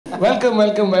welcome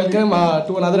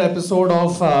to another episode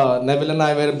of Neville and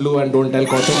I wear blue and don't tell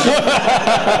Kautuk.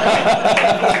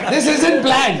 This isn't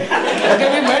planned. Okay,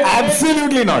 we met.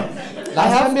 Absolutely not.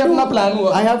 Last time we अपना plan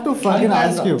हुआ. I have to fucking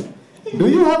ask you. Do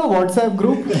you have a WhatsApp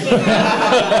group?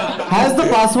 Has the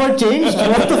password changed?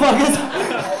 What the fuck is?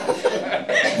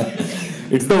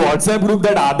 It's the WhatsApp group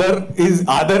that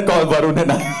Aadar called Varun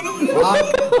and I.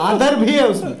 आदर भी है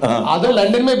उसमें. आदर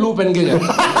London में blue पहन के जाए.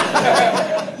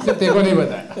 सिर्फ तेरे को नहीं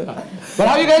पता. But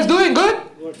how you guys doing? Good?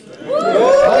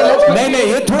 नहीं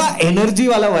ये थोड़ा एनर्जी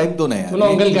वाला वाइब तो नहीं है. सुनो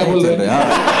अंकल क्या बोल रहे हैं?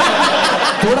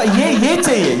 थोड़ा ये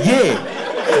चाहिए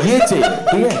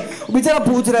ठीक है. बेचारा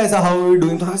पूछ रहा है ऐसा how are you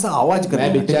doing, थोड़ा सा आवाज कर.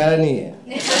 मैं बेचारा नहीं है.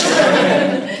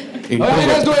 How are you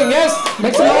guys doing? Yes,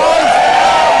 make some noise.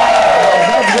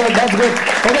 That's good.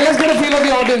 Okay, let's get a feel of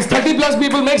the audience. 30 plus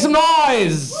people, make some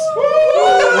noise.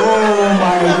 Oh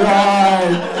my god.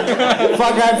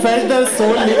 Fuck, I felt the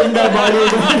soul leaving their body.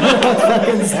 It was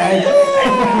fucking sad.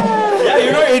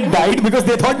 Yeah, it died because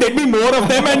they thought there'd be more of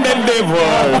them and then they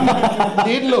were.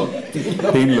 तीन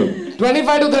लोग.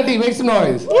 25 to 30, make some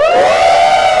noise.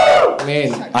 Man.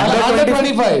 Under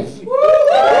 25.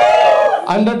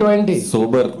 Under 20.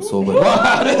 Sober. Under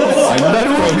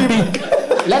 20.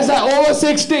 Let's say over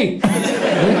 60.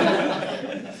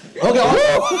 Okay.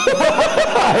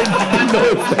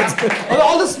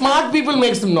 All the smart people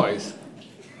make some noise.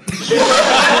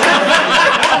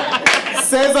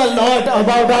 Says a lot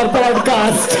about our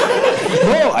podcast.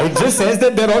 No, it just says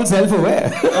that they're all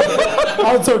self-aware.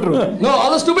 Also true. No,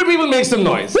 all the stupid people make some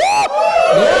noise.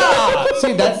 Yeah.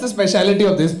 See, that's the speciality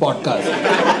of this podcast.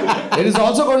 It is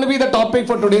also going to be the topic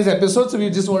for today's episode, so we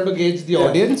just want to gauge the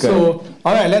audience. So,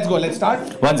 all right, let's go. Let's start.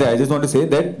 One second, I just want to say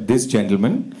that this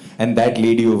gentleman and that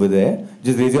lady over there,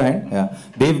 just raise your hand. Yeah,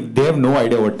 they have no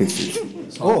idea what this is.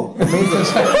 Oh, amazing.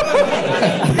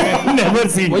 Never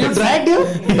seen. Were you dragged here?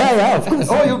 Yeah, of course.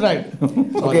 Oh, you dragged.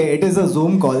 Okay, it is a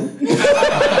Zoom call.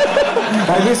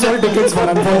 I we sold tickets for,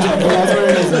 unfortunately. That's what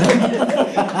it is.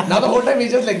 Now the whole time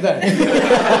he's just like that.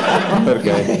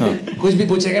 Okay. कुछ भी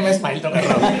पूछेगा मैं smile तो कर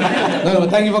रहा हूँ. No,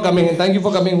 thank you for coming and thank you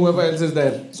for coming whoever else is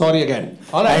there. Sorry again.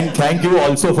 All right. And thank you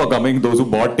also for coming those who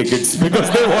bought tickets because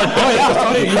they want. Oh yeah,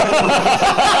 sorry.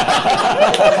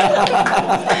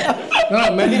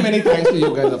 No, many thanks to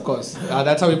you guys, of course.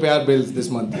 That's how we pay our bills this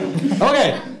month.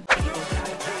 Okay.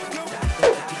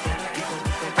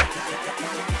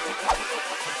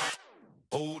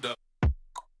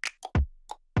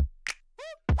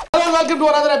 Welcome to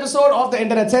another episode of the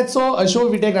Internet Said So, a show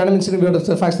where we take random incident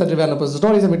weird facts that reveal personal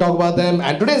stories and we talk about them.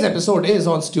 And today's episode is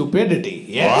on stupidity.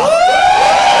 Yes.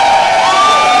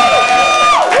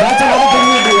 That's another thing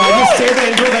we do. I just say the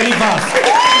intro very fast.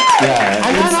 Yeah.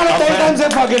 And 9 out of 10 times I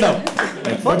fuck it up.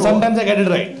 But sometimes I get it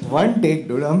right. One take,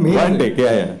 dude. Amazing. One take,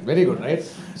 yeah. Very good, right?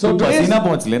 So पसीना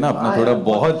पहुंच लेना अपना थोड़ा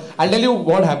बहुत. I'll tell you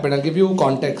what happened. I'll give you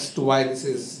context to why this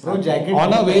is jacket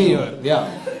on our way here. Yeah.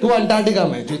 To Antarctica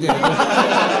mein.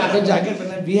 The jacket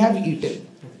पहना. We have eaten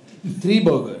 3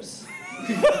 burgers,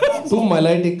 2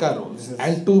 malai tikka rolls,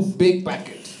 and 2 big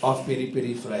packets of peri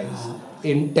peri fries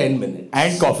in 10 minutes.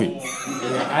 And coffee.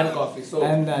 Yeah, and coffee. So.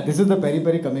 And this is the peri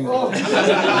peri coming out.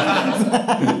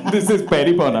 This is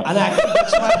peri pona. And I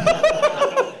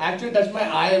actually touched my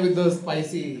eye with the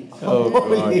spicy. Oh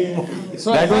god.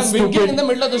 So That if was I'm winking stupid. in the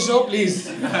middle of the show, please.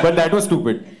 But that was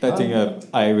stupid. Touching your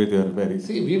eye with your very.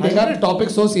 See, we take our topic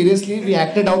so seriously. We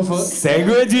acted out first.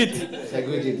 Segwayjit.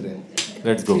 Segwayjit Ray.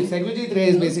 Let's go. Segwayjit Ray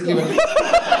is basically when.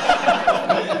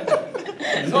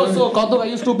 So Kautuk, are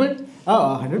you stupid?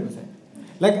 Oh, 100%.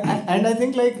 And I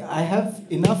think I have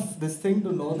enough this thing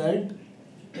to know that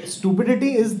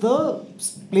stupidity is the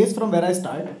place from where I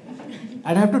start.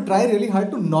 And I have to try really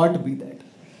hard to not be that.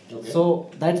 Okay. So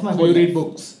that's my So whole you read life.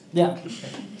 books? Yeah,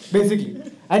 basically.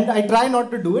 And I try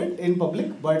not to do it in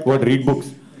public, but... What, read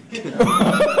books?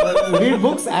 read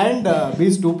books and be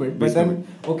stupid. But then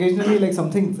occasionally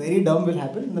something very dumb will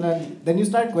happen. Then you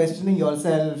start questioning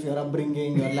yourself, your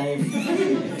upbringing, your life.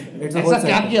 It's a whole ऐसा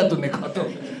क्या cycle. किया तूने Kautuk?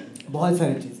 बहुत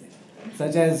सारी चीजें.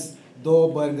 Such as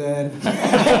 2 burger.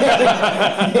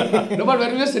 No, but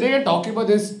when we were sitting and talking about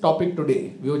this topic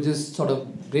today, we were just sort of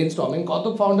brainstorming.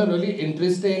 Kautuk found a really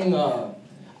interesting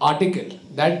article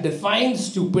that defines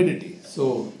stupidity.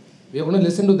 So we are going to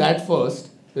listen to that first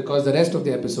because the rest of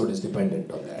the episode is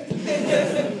dependent on that.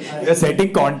 We are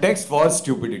setting context for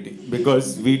stupidity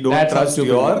because we don't That's trust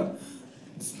your.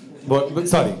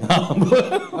 Sorry.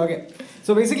 Okay.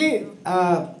 So basically,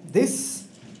 this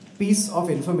piece of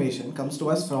information comes to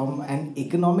us from an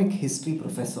economic history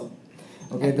professor.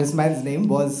 Okay, this man's name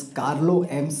was Carlo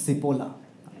M. Cipolla,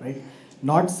 right?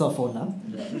 Not Safola.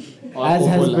 Or As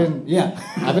has Coppola. been, yeah.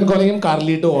 I've been calling him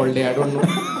Carlito all day. I don't know.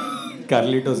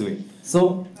 Carlito's way. So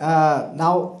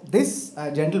now this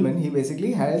gentleman, he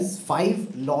basically has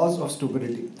 5 laws of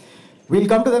stupidity. We'll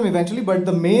come to them eventually, but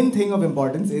the main thing of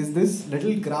importance is this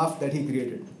little graph that he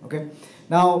created. Okay.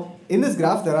 Now in this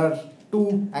graph there are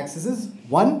 2 axes.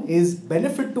 One is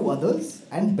benefit to others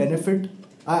and benefit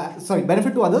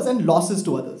to others and losses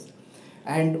to others.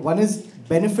 And one is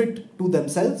benefit to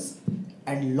themselves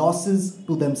and losses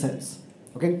to themselves.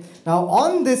 Okay. Now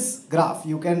on this graph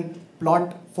you can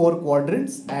plot 4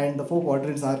 quadrants, and the 4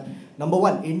 quadrants are: number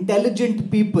 1, intelligent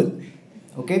people.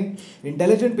 Okay.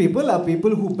 Intelligent people are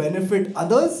people who benefit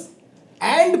others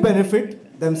and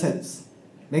benefit themselves.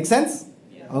 Make sense?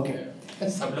 Yeah. Okay.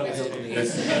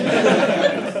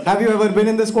 Have you ever been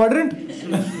in this quadrant?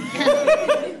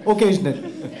 Occasionally.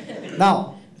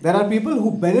 Now, there are people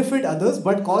who benefit others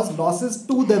but cause losses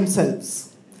to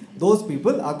themselves. Those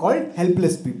people are called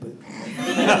helpless people.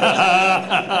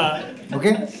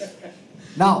 Okay?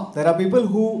 Now, there are people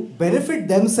who benefit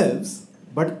themselves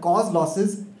but cause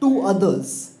losses to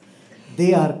others.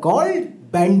 They are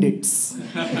called bandits.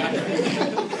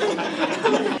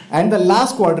 And the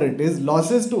last quadrant is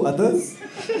losses to others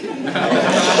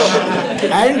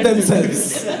and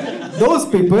themselves. Those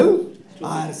people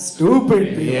are stupid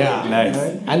people. Yeah, nice.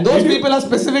 Right? And those people are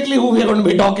specifically who we are going to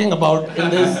be talking about in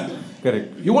this.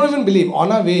 Correct. You won't even believe,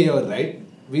 on our way here, right,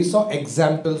 we saw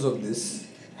examples of this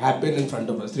happen in front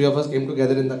of us. 3 of us came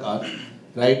together in the car,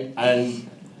 right? And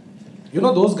you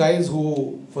know those guys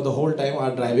who, for the whole time,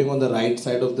 are driving on the right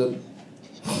side of the...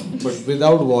 but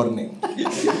without warning.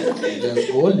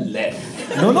 Just go left.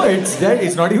 No,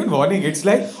 it's not even warning. It's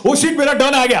like, oh shit, mera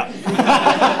turn aa gaya.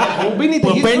 वो भी नहीं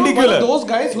थी. He's not one of those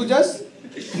guys who just...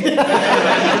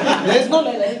 There's no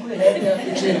line.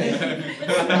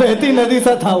 बहती नदी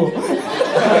सा था वो.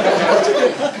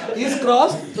 He's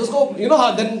crossed. So उसको, you know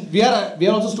how then we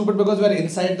are also stupid because we are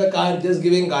inside the car just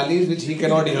giving galis which he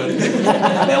cannot hear.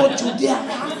 अबे वो चूतिया.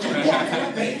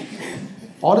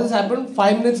 All this happened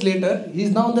 5 minutes later.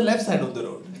 He's now on the left side of the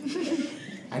road,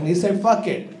 and he said, "Fuck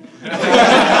it."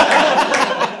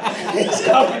 He's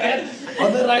come on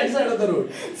the right side of the road,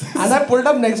 and I pulled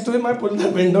up next to him. I pulled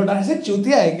the window down. I said,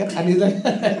 "Chutiya hai kya?" And he's like,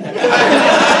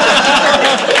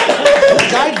 "This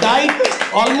guy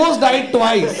almost died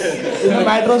twice in a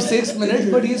matter of 6 minutes,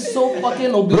 but he's so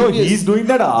fucking oblivious." Bro, he's doing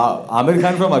that Amir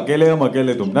Khan from Akele Hum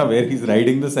Akele Tum, na, where he's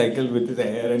riding the cycle with his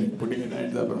hair and putting his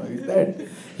hands up. He's that.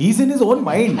 He's in his own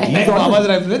mind. He's on Baba's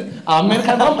reference. Amir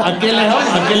Khan from Akele Hum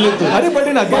Akele Tum. Arey, but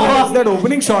in Akele, it's that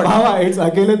opening shot. Baba, it's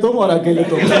Akele Tum or Akele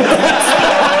Tum.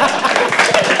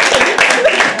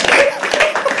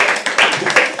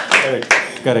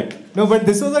 Correct. No, but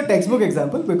this was a textbook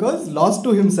example because lost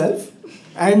to himself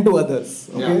and to others.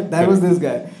 Okay, Yeah, that was this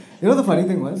guy. You know the funny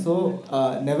thing was, so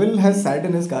Neville has sat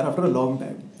in his car after a long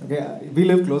time. Okay, we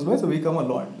live close by, so we come a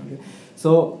lot. Okay,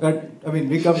 so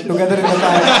we come together in the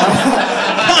car.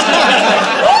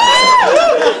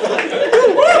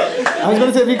 I was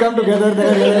going to say we come together, then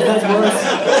I realized that's worse.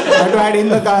 I had to add in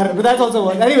the car, but that's also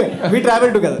worse. Anyway, we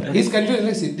travel together. He's confused.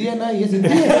 Like Sidhi hai na, ye Sidhi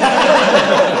hai.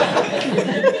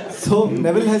 So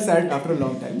Neville has sat after a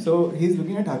long time. So he's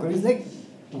looking at Thakur. He's like,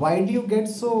 "Why do you get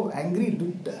so angry?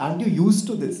 Aren't you used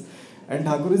to this?" And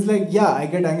Thakur is like, "Yeah, I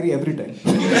get angry every time."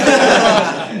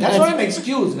 That's not an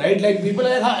excuse, right? Like people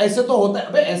are like, हाँ ऐसे तो होता है.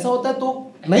 अबे ऐसा होता है तो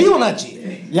नहीं होना चाहिए.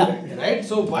 Yeah. Right?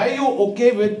 So why are you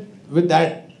okay with that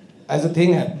as a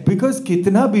thing? Because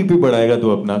कितना BP बढ़ाएगा तू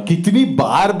अपना? कितनी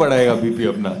बार बढ़ाएगा BP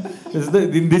अपना?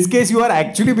 In this case, you are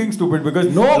actually being stupid because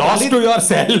lost to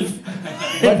yourself.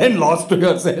 And then lost to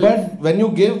yourself. But when you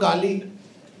give gali,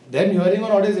 them hearing or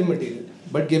not is immaterial.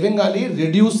 But giving gali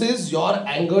reduces your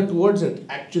anger towards it.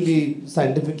 Actually,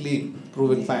 scientifically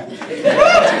proven fact.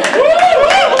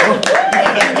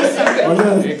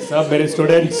 सब मेरे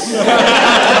students,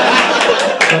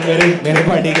 सब मेरे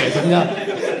party के समझा?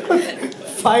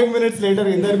 5 minutes later,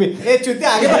 इधर भी, "ए चुतिया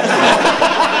आगे बढ़."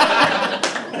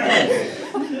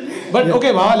 But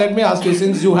okay, Baba, let me ask you,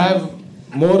 since you have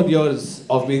more years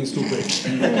of being stupid,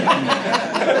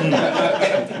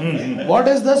 what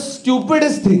is the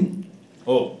stupidest thing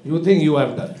you think you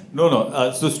have done? No.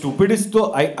 So stupidest. So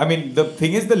I mean, the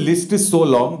thing is, the list is so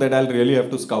long that I'll really have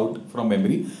to scout from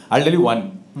memory. I'll tell you one,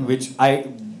 which I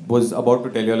was about to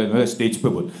tell you all anyway. Stage pe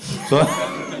bol. So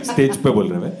stage pe bol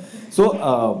rahe. So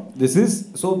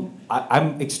I'm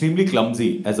extremely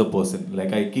clumsy as a person.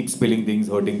 Like I keep spilling things,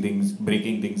 hurting things,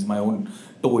 breaking things, my own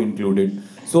toe included.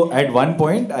 So at one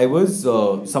point I was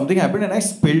something happened and I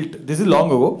spilled. This is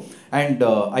long ago, and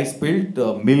I spilled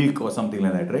milk or something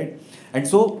like that, right? And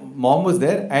so mom was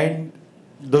there, and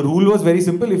the rule was very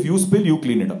simple: if you spill, you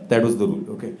clean it up. That was the rule.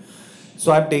 Okay.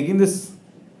 So I'm taking this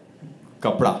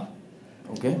kapda,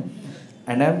 okay,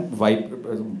 and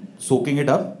I'm soaking it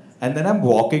up, and then I'm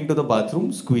walking to the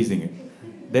bathroom, squeezing it.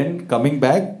 Then coming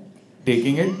back,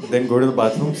 taking it, then go to the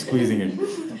bathroom, squeezing it.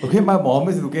 Okay, my mom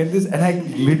is looking at this, and I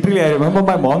remember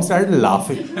my mom started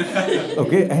laughing.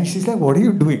 Okay, and she's like, "What are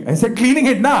you doing?" I said, "Cleaning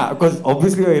it now," because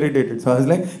obviously you're irritated. So I was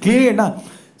like, "Cleaning it now."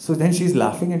 So then she's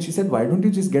laughing, and she said, "Why don't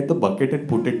you just get the bucket and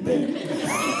put it there?"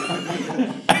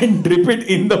 And drip it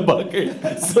in the bucket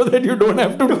so that you don't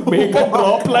have to make a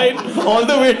drop line all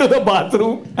the way to the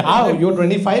bathroom. How? You're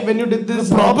 25 when you did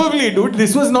this? Probably, dude.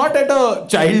 This was not at a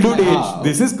childhood age.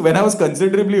 This is when I was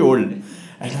considerably old.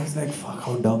 And I was like, fuck,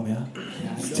 how dumb, yeah.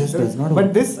 It just does not work.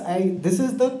 But this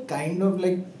is the kind of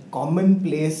like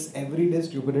commonplace everyday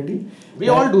stupidity. We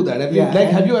all do that. Yeah,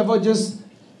 Have you ever just...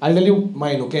 I'll tell you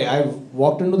mine, okay? I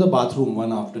walked into the bathroom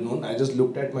one afternoon. I just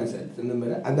looked at myself in the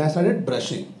mirror and then I started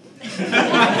brushing.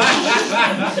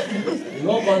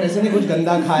 कौन ऐसे नहीं कुछ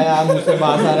गंदा खाया मुझसे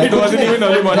बाहर आ रहा है. It wasn't even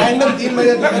early morning. Random 3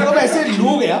 बजे तक मैं ऐसे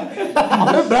लू गया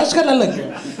और मैं ब्रश करने लग गया.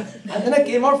 And then I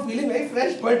came out feeling very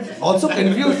fresh but also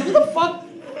confused. What the fuck?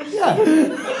 Yeah.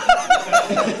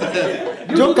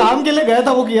 जो काम के लिए गया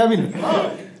था वो किया भी नहीं.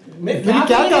 मेरी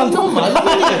क्या काम था मालूम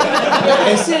नहीं है.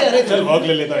 ऐसे अरे चल वॉक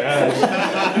ले लेता यार.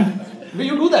 But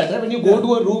you do that, right? When you go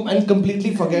to a room and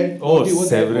completely forget. Oh,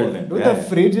 several times. Dude, the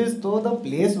fridge is the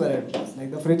place where it was.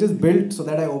 Like the fridge is built so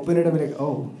that I open it and be like,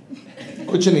 oh.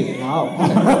 कुछ नहीं है. Wow.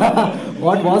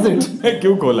 What was it?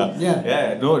 क्यों खोला?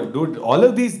 Yeah. No, dude. All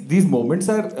of these moments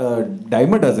are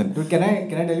dime a dozen. Dude, can I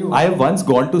tell you? I have once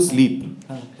gone to sleep.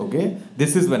 Okay,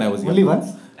 this is when I was young. Only once?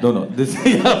 No. This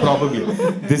probably.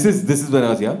 This is when I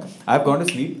was young. I've gone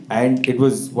to sleep and it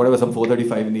was whatever some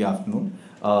 4:35 in the afternoon.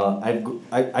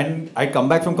 I come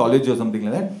back from college or something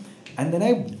like that, and then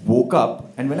I woke up.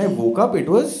 And when I woke up, it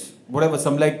was whatever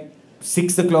some like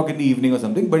 6 o'clock in the evening or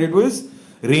something. But it was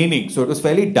raining, so it was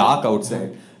fairly dark outside,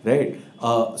 right?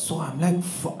 So I'm like,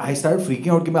 I started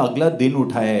freaking out कि मैं अगला दिन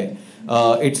उठा है.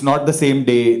 It's not the same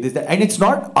day, this, that. And it's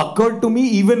not occurred to me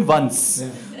even once.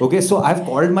 Yeah. Okay, so I've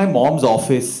called my mom's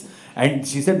office. And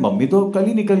she said, "Mummy to kal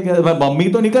hi nikal gaya. My mummy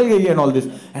to nikal gayi and all this."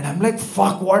 And I'm like,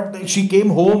 "Fuck, what?" She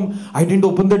came home. I didn't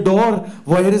open the door.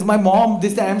 Where is my mom?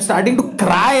 This I'm starting to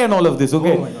cry and all of this.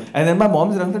 Okay. Oh my God. And then my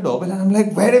mom's rang the doorbell and I'm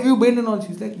like, "Where have you been?" And all.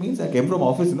 She's like, "Means I came from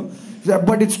office, you know." She's like,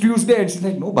 "But it's Tuesday." And she's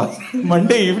like, "No, boss.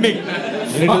 Monday evening.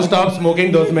 You need to stop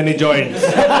smoking those many joints.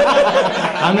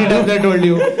 How many times I told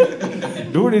you?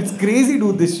 Dude, it's crazy,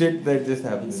 dude. This shit that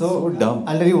just happens. So dumb.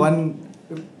 I'll tell you one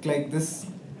like this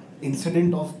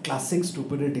incident of classic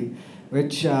stupidity,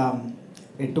 which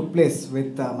it took place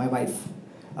with my wife.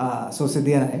 So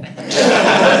Sidhi and I,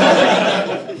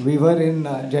 we were in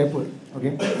Jaipur,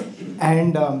 okay,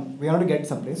 and we wanted to get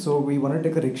someplace. So we wanted to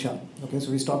take a rickshaw, okay.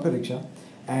 So we stopped a rickshaw,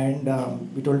 and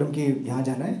we told him कि यहाँ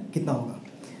जाना है, कितना होगा?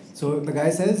 So the guy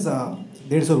says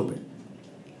 150 रुपए.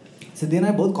 Sidhi and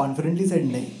I both confidently said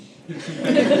नहीं,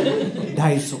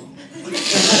 250.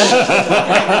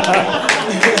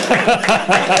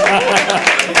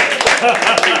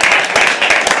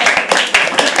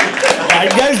 That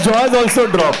guy's jaws also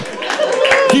dropped.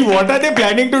 What are they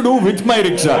planning to do with my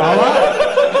rickshaw?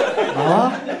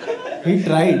 He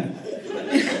tried.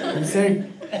 He said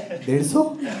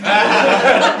 150.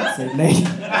 said नहीं,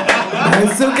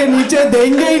 250 के नीचे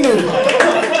देंगे ही नहीं.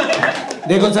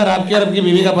 देखो सर, आपकी और आपकी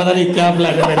बीवी का पता नहीं क्या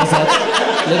प्लान है मेरे साथ,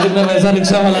 लेकिन मैं वैसा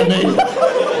रिक्शा वाला नहीं.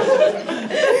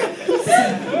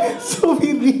 So we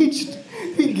reached,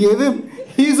 we gave him,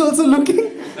 he's also looking,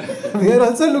 we are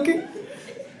also looking.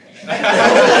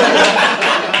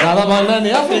 ज़्यादा मांगना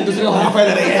नहीं है, फिर दूसरे को हाथ पैर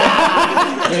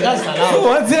देगा साला.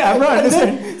 What's it? I'm not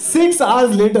understanding. 6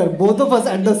 hours later, both of us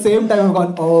at the same time have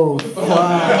gone, oh,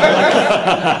 fuck.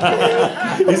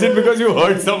 Is it because you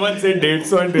heard someone say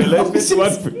 150 and realized it's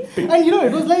 150? And you know,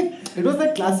 it was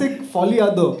like classic folly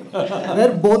ado,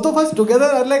 where both of us together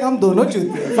are like, हम दोनों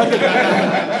चूतिए.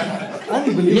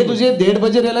 ये तुझे 1:30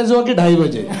 बजे realise हुआ कि 2:30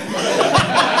 बजे?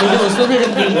 तुझे उसमें भी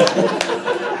confusion.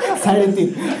 3:30.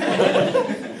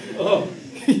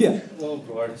 Yeah. Oh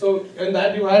God. So in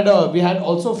that we had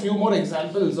also a few more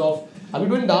examples of. Are we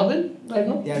doing Darwin right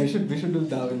now? Yeah, we should do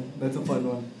Darwin. That's a fun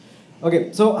one. Okay,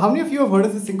 so how many of you have heard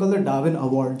of this thing called the Darwin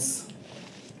Awards?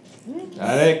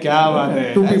 अरे क्या बात है?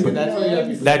 2 people.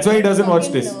 That's why he doesn't watch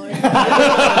this.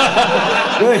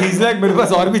 He's like, मेरे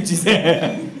पास और भी चीजें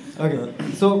हैं. Okay,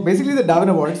 so basically the Darwin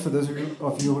Awards, for those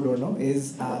of you who don't know,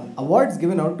 is awards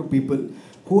given out to people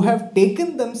who have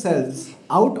taken themselves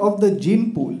out of the gene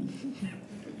pool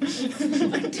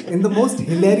in the most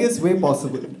hilarious way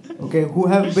possible. Okay, who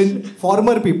have been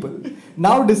former people,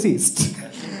 now deceased.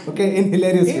 Okay, in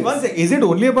hilarious ways. One second, is it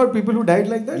only about people who died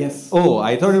like that? Yes. Oh,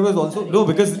 I thought it was also no,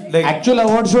 because like actual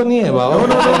award show नहीं है बाबा.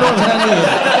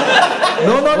 No.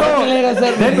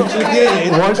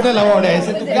 emotional award है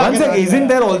ऐसे तो क्या One sec, isn't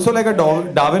there also like a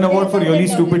Darwin Award for really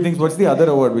stupid things? What's the other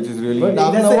award which is really...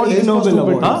 That's the Ig Nobel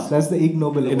Awards. Huh? That's the Ig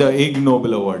Nobel Awards. The Ig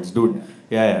Nobel Awards, dude.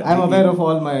 Yeah. I'm aware of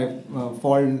all my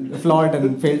flawed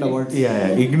and failed awards. Yeah.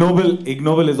 Ig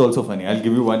Nobel is also funny. I'll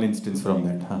give you one instance from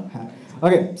that. Huh?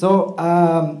 Okay, so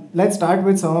let's start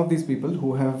with some of these people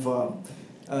who have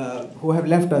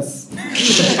left us.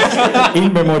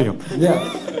 In memoriam. Yeah.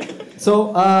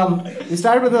 So we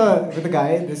start with a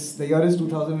guy. The year is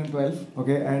 2012.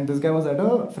 Okay, and this guy was at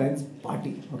a friend's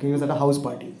party. Okay, he was at a house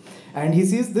party, and he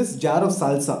sees this jar of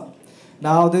salsa.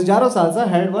 Now this jar of salsa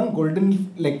had one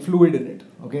golden like fluid in it.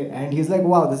 Okay, and he's like,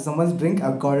 "Wow, this is someone's drink.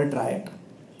 I've got to try it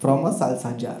from a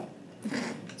salsa jar."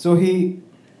 So he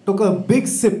took a big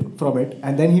sip from it,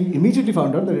 and then he immediately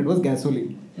found out that it was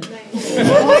gasoline.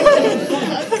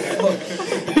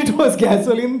 It was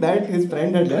gasoline that his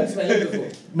friend had left.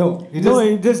 No, he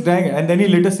just drank it and then he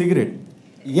lit a cigarette.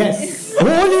 Yes.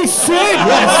 Holy shit!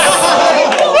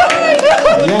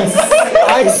 Yes.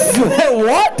 I swear,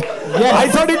 what? Yes. I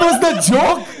thought it was the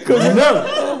joke. No.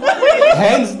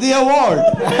 Hence the award.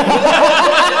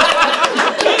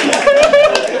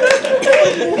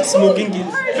 Smoking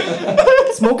kills.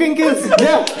 Smoking kills.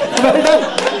 Yeah. Well done.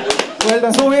 Well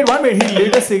done. So wait, 1 minute. He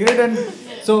lit a cigarette and...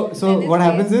 So what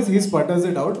happens is he sputters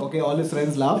it out. Okay, all his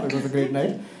friends laugh. It was a great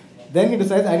night. Then he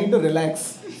decides, I need to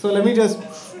relax. So let me just...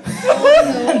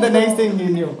 And the next thing he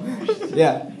knew.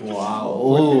 Yeah. Wow.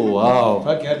 Oh, wow.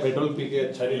 Fuck यार petrol P के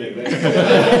अच्छा नहीं लग रहा है।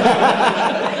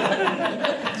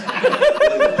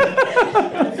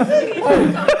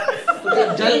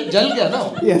 जल गया ना?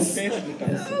 Yes.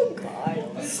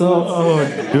 So,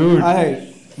 dude. Alright.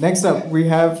 Next up, we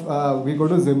go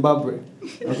to Zimbabwe.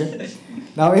 Okay.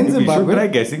 Now in We should Zimbabwe, try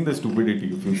guessing the stupidity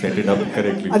if you set it up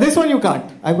correctly. this one you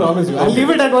can't. I promise you. I'll Okay. leave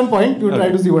it at one point. You try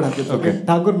Okay. to see what happens. Okay. Okay.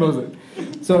 Thakur knows it.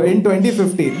 So in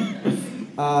 2015,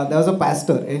 there was a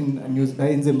pastor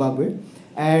in Zimbabwe,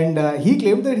 and he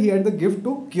claimed that he had the gift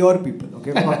to cure people.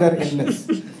 Okay, for their illness.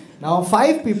 Now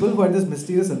 5 people who had this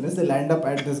mysterious illness, they land up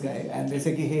at this guy and they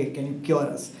say, "Hey, can you cure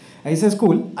us?" And he says,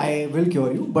 "Cool, I will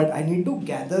cure you, but I need to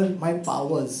gather my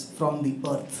powers from the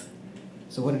earth."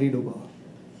 So what did he do, Baba?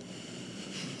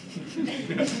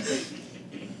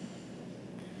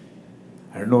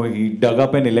 I don't know, he dug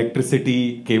up an electricity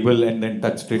cable and then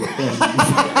touched it.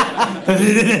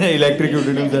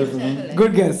 Electrocuted himself.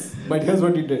 Good guess, but here's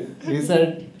what he did. He said,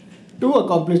 "To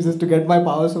accomplish this, to get my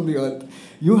powers from the earth,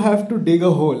 you have to dig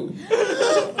a hole,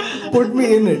 put me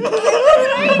in it,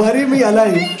 bury me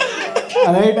alive,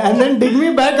 alright, and then dig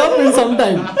me back up in some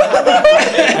time."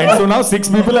 And so now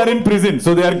 6 people are in prison,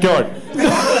 so they are cured.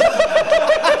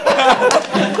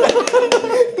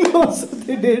 No, so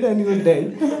they did, and he was dead.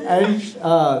 And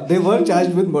they were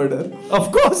charged with murder. Of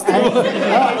course they were.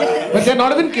 But they're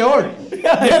not even cured.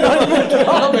 They're not even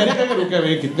चलो मैंने कहा रुके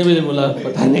भाई कितने बजे बोला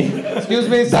पता नहीं. Excuse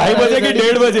me. 2:30 बजे कि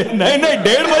 1:30 बजे? नहीं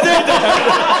 1:30 बजे.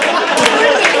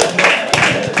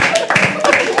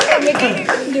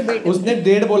 उसने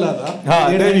 1:30 बोला था. हाँ,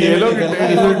 then ये लोग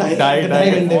die.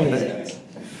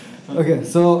 Okay,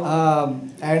 so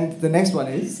and the next one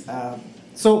is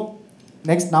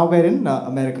next now we're in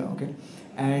America, okay,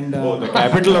 and The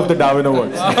capital of the Darwin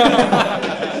Awards.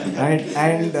 right,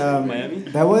 and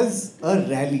there was a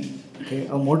rally, okay,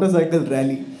 a motorcycle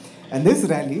rally, and this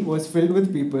rally was filled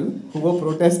with people who were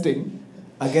protesting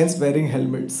against wearing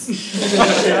helmets.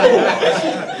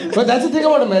 But that's the thing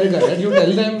about America, right? You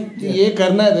tell them कि ये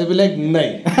करना है, they will be like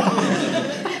नहीं.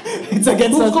 It's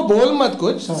against तू us. उसको बोल मत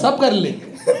कुछ, सब कर लेंगे.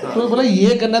 तो बोला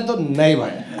ये करना है तो नहीं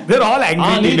भाई. They're all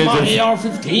angry teenagers.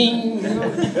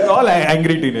 AR-15. They're all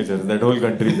angry teenagers. That whole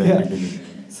country is angry teenagers.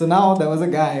 So now there was a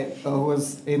guy who was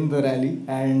in the rally,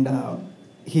 and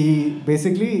he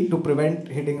basically, to prevent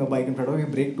hitting a bike in front of him,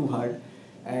 he braked too hard,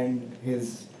 and his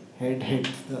head hit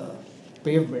the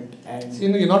pavement. And You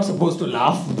know, you're not supposed to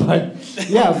laugh, but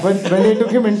yeah, but when they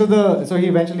took him into so he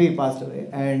eventually passed away,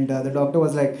 and the doctor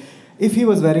was like, if he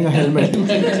was wearing a helmet.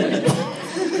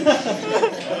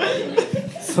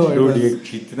 So it Dude, was, ये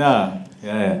कितना?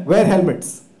 Yeah. wear helmets.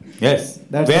 Yes.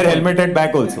 That's Wear the helmet at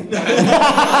back also.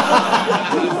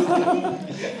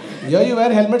 here you wear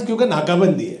helmets क्योंकि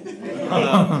नाकाबंदी है.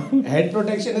 Head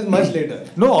protection is much later.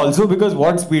 No, also because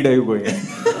what speed are you going at?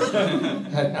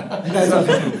 That's all.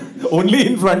 Only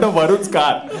in front of Varun's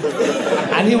car.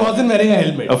 And he wasn't wearing a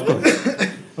helmet. Of course.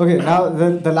 Okay, now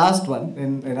the last one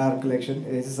in our collection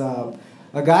is a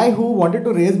guy who wanted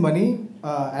to raise money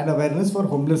and awareness for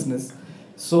homelessness.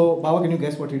 So, Baba, can you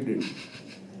guess what he did?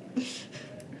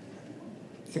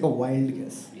 It's like a wild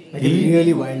guess. Like a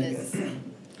really wild guess.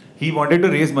 He wanted to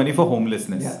raise money for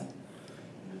homelessness. Yeah.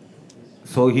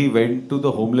 So he went to the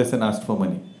homeless and asked for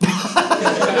money.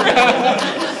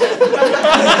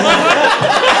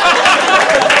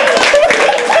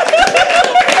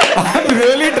 I'm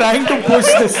really trying to push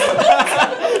this.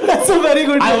 That's a very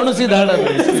good. I want to see that.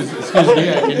 Excuse me,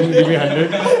 can you give me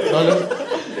 $100?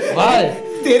 Why?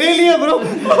 तेरे लिए bro. So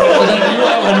that you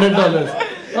have $100.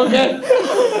 Okay.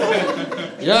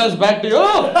 Yes, back to you.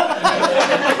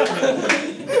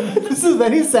 This is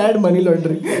very sad money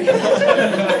laundering.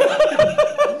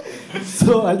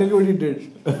 So I'll tell you what he did.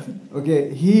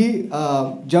 Okay, he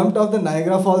jumped off the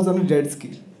Niagara Falls on a jet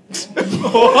ski.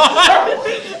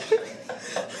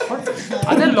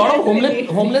 Are there a lot of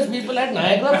homeless people at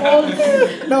Niagara Falls?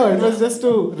 No, it was just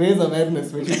to raise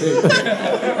awareness, which he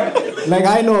did. Like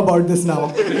I know about this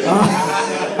now.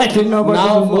 I didn't know about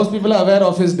Now this before. most people are aware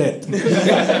of his death.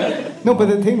 No, but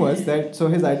the thing was that, so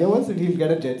his idea was that he'll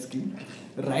get a jet ski,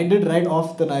 ride it right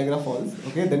off the Niagara Falls,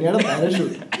 okay, then he had a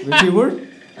parachute, which he would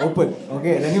open,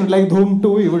 okay, then he would like Dhoom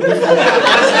 2, he would just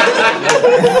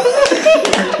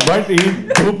But he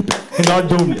duped, not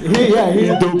doomed. he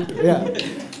duped, yeah.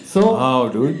 So, Wow,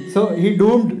 dude. so he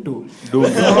doomed too.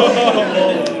 Doomed.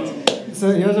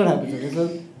 So here's what happens, okay, so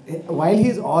while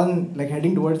he's on, like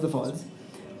heading towards the falls,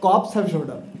 cops have showed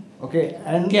up, okay,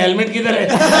 and... कि helmet किधर है?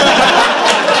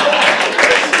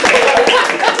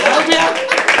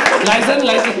 Licence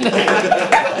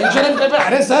insurance paper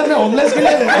अरे sir मैं homeless के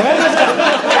लिए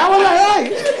क्या बोल रहा है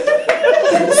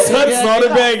सर 100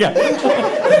 रुपए है क्या?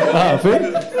 हाँ फिर?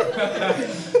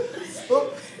 So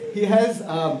he has,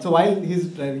 so while he's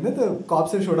driving, the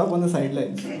cops have showed up on the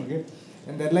sidelines, okay,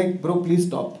 and they're like, bro, please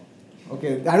stop.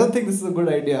 Okay, I don't think this is a good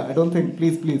idea. I don't think,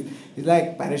 please. He's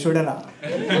like, parachute na.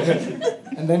 Okay.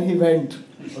 And then he went.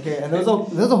 Okay, and there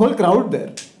was a whole crowd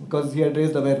there because he had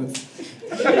raised awareness.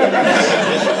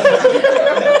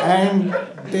 And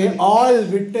they all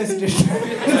witnessed it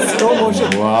in slow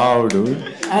motion. Wow, dude.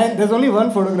 And there's only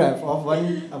one photograph of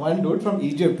one dude from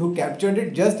Egypt who captured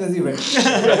it just as he went.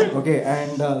 Okay,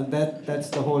 and that's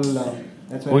the whole.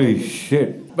 That's why. Holy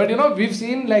shit. But you know, we've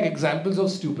seen like examples of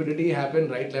stupidity happen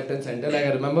right, left, and center. Like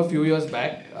I remember a few years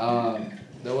back,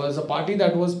 there was a party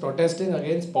that was protesting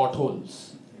against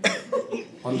potholes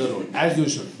on the road, as you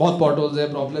should. बहुत potholes है,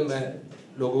 problem है,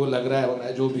 लोगों को लग रहा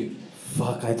है, जो भी.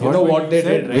 Fuck, I thought. You know what they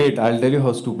did, right? Wait, I'll tell you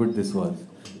how stupid this was.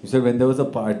 You said when there was a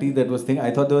party that was thing,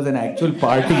 I thought there was an actual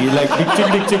party, like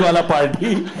Dikchik wala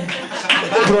party.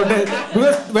 Protest.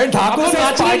 Because when Thakur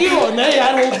says party. नहीं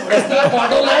यार वो रास्ते में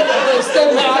pothole है, तो इससे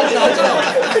मैं आज नाच रहा हूँ.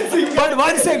 But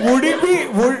one sec, would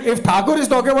if Thakur is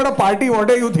talking about a party, what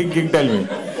are you thinking? Tell me.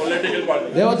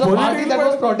 There was a party that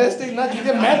was protesting ना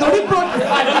चीजें मैं थोड़ी party में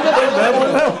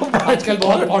आजकल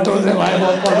बहुत potholes है भाई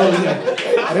बहुत potholes है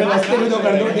अरे रास्ते भी तो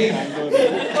कर दो ठीक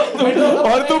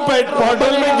और तू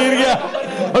pothole में गिर गया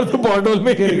और तू pothole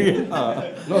में गिर गया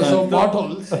no so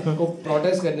potholes को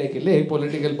protest करने के लिए एक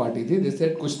political party थी they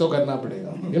said कुछ तो करना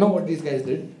पड़ेगा you know what these guys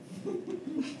did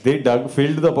they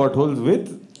filled the potholes with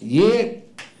ये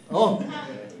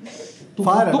तू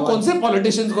कौन से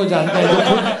politicians को जानता है जो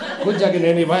खुद जाके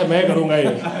नहीं भाई मैं करूँगा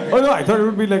ये oh no I thought it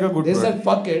would be like a good they said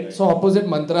fuck it so opposite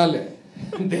मंत्रालय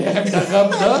they have dug up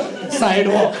the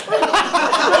sidewalk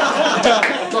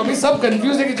तो अभी सब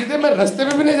कंफ्यूज है कि जीते मैं रास्ते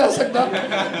पे भी नहीं जा सकता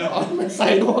और मैं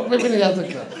साइडवॉक पे भी नहीं जा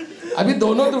सकता अभी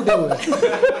दोनों टूटे हुए हैं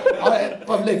और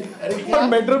पब्लिक और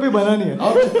मेट्रो भी बना नहीं है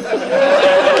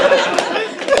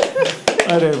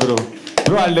अरे bro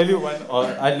I'll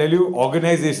tell you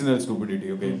organizational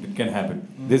stupidity okay it can happen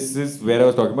this is where I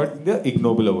was talking about the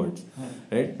ignoble awards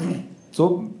right so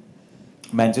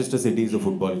Manchester City is a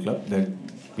football club that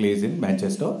plays in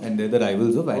Manchester and they're the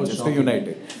rivals of Manchester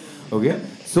United okay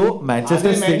so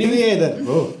Manchester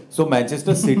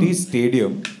City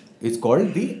Stadium is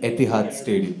called the Etihad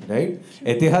Stadium right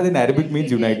Etihad in Arabic means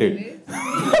United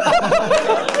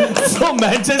so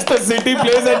Manchester City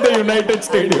plays at the United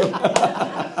Stadium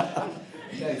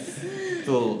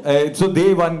so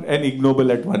they won an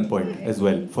ignoble at one point as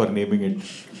well for naming it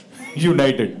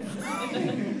United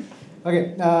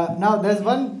Okay, now there's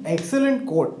one excellent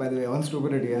quote, by the way, on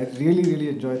stupidity. I really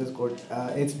enjoy this quote.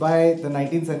 It's by the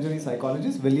 19th century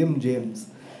psychologist William James.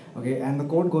 Okay, and the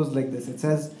quote goes like this. It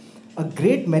says, a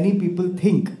great many people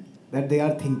think that they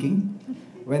are thinking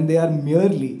when they are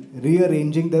merely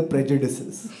rearranging their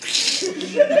prejudices.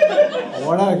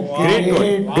 What a great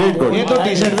quote. ये तो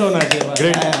t-shirt पे होना चाहिए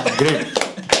Great.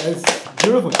 It's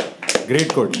beautiful.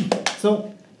 Great quote.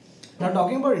 So, now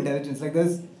talking about intelligence, like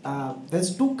there's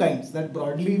two kinds that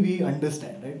broadly we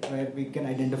understand, right? Where we can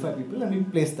identify people and we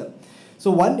place them.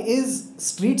 So one is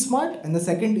street smart and the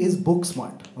second is book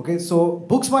smart. Okay, so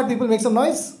book smart people make some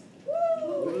noise.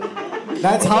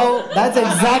 That's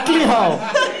exactly how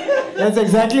That's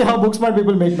exactly how book smart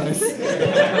people make noise.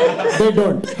 They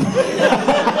don't.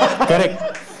 Correct.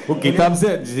 वो किताब से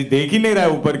देख ही नहीं रहा है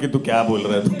ऊपर कि तू क्या बोल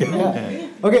रहा है तू क्या.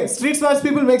 Okay, street smart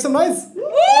people make some noise.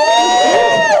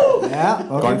 Yeah.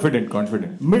 Okay.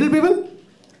 Confident. Middle people?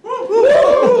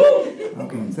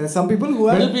 Okay. So some people who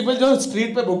are. Middle people जो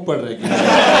street पे book पढ़ रहे हैं.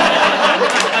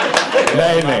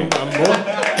 नहीं.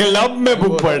 क्लब में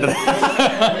बुक पढ़ रहे.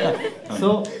 So,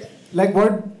 like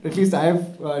what at least I have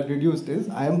deduced is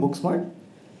I am book smart,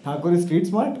 Thakur is street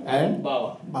smart, and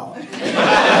Bawa.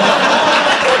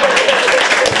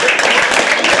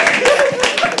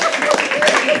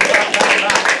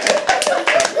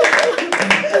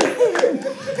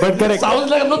 But correct. Sounds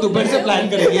like हम लोग दोपहर से plan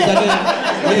करेंगे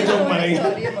ये joke मारेंगे.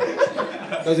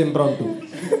 That was impromptu.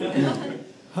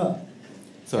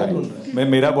 Sorry. मैं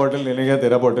मेरा बॉटल लेने गया,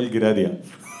 तेरा बॉटल गिरा दिया.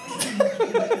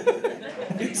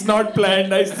 It's not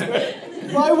planned, I swear.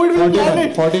 Why would we plan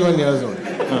it? 41 years old.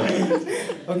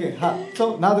 Okay,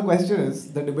 so now the question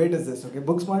is, the debate is this, okay,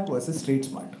 book smart versus street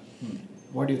smart.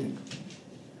 What do you think?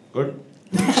 Good.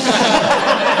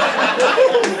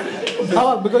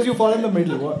 Because you fall in the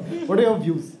middle. What are your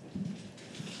views?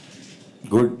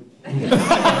 Good.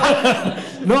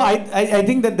 No, I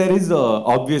think that there is a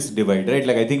obvious divide, right?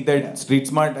 Like I think that street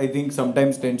smart, I think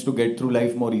sometimes tends to get through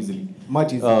life more easily.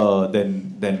 Much easier.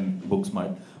 Than book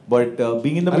smart. But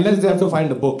being in the Unless they have to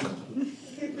find a book.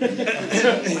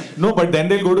 No, but then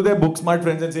they'll go to their book smart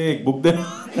friends and say, hey, book them.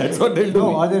 That's what they'll do.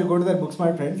 No, or they'll go to their book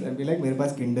smart friends and be like, मेरे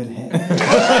पास Kindle है.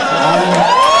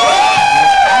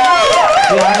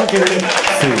 I have a Kindle.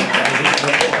 See,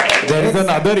 there is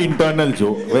another internal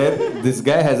joke where this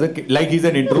guy has like he's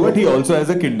an introvert, he also has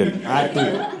a Kindle.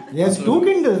 He has 2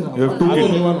 Kindles now. You have 2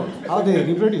 Kindles. How they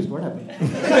reproduce? What happened?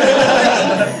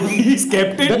 He's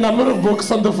kept it. The number of books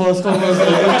on the first one was a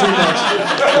little too much.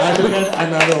 I had to get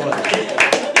another one.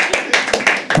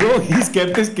 Bro, he's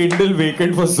kept his Kindle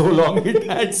vacant for so long, it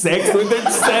had sex with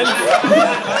itself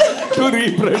to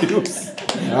reproduce.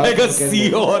 Like a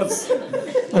seahorse.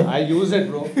 I use it,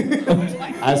 bro.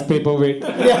 As paperweight.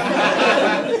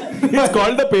 It's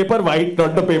called the paperweight,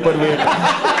 not the paperweight.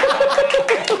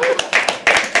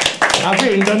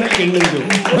 Kafi internal Kindle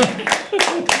joke.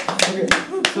 Okay,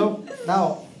 so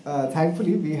now,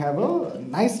 thankfully, we have a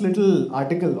nice little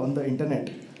article on the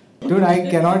internet. Dude, I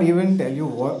cannot even tell you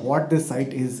what this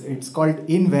site is. It's called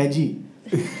InVeggie.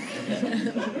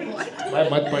 मैं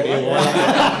मत पढ़िए वो.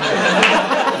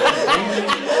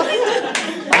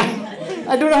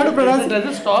 I don't know how to pronounce it. Does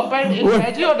it stop at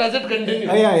InVeggie or does it continue?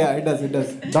 Yeah, it does.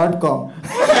 .com.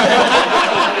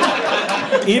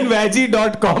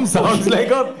 InVeggie.com sounds like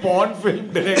a porn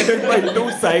film directed by 2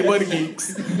 cyber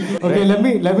geeks. Okay, let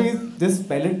me just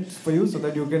spell it for you so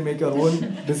that you can make your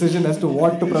own decision as to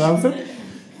what to pronounce it.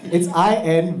 It's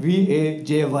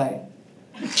INVAJY.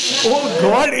 Oh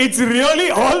God, it's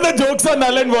really all the jokes are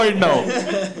null and void now.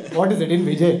 What is it in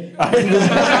Vijay?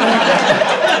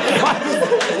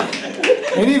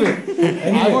 Anyway,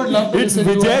 I would love to It's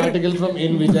listen to Vijay. an article from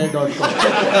invijay.com.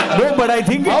 No, but I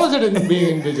think How is it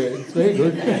being in Vijay? It's very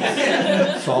good.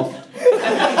 Soft.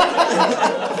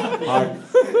 Hard.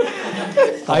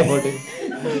 Comforting.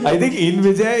 I think in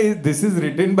Vijay, this is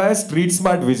written by a street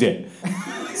smart Vijay.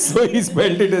 So he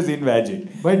spelled it as InVeggie.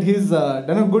 but he's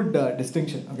done a good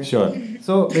distinction. Okay. Sure.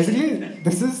 So basically,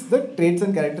 this is the traits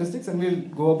and characteristics, and we'll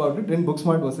go about it in book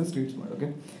smart versus street smart.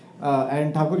 Okay.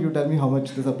 And Thakur, you tell me how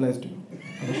much this applies to you.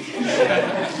 Okay.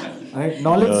 Alright.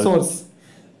 Knowledge source.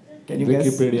 Can you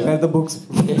Wikipedia. guess where the book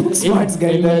smarts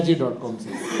get it? Inveggie.com.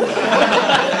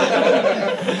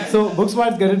 So book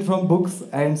smarts get it from books,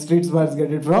 and street smarts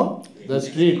get it from The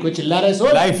street. कोई चिल्ला रहा है सो?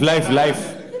 Life.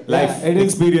 Yeah, it is-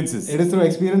 Experiences. It is through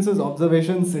experiences,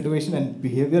 observations, situation, and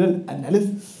behavioral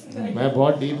analysis. मैं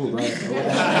बहुत deep हूँ भाई.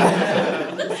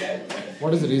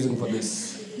 What is the reason for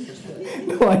this?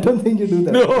 No, I don't think you do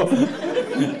that.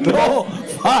 No,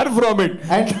 far from it.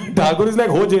 And Thakur is like,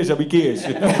 ho jesh, abhi ki yesh.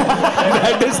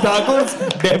 That is Thakur's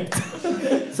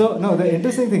depth. so, no, the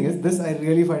interesting thing is, this I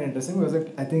really find interesting because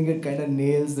I think it kind of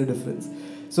nails the difference.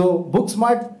 So, book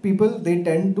smart people, they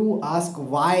tend to ask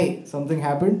why something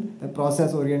happened, they're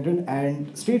process oriented,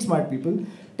 and street smart people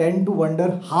tend to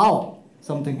wonder how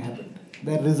something happened.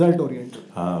 They're result oriented.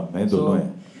 हाँ, मैं दोनों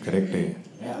हैं. Correct है.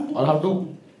 Yeah. Or how to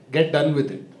get done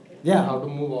with it. Yeah. How to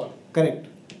move on. Correct.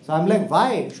 So I'm like,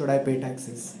 why should I pay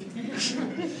taxes?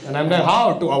 And I'm like,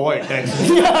 how to avoid taxes?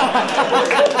 And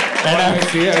I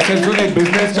see, I said, so like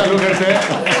business चालू करते हैं.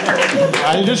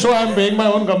 I'll just show I'm paying my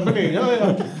own company.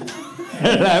 Yeah.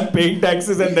 And I'm paying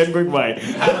taxes and then going, why?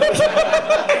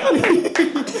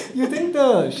 You think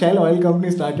the Shell oil company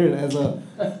started as a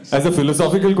As a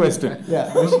philosophical question.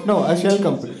 a Shell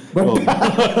company? But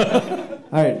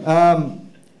alright.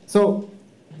 So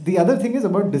the other thing is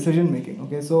about decision making.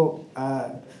 Okay, so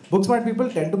book smart people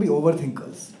tend to be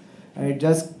overthinkers. Right?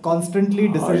 Just constantly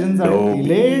decisions are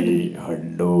delayed. Huh?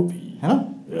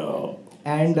 Yeah.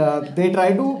 And they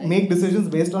try to make decisions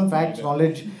based on facts,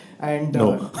 knowledge, and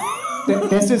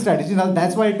tested strategy. Now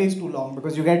that's why it takes too long,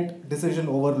 because you get decision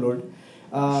overload.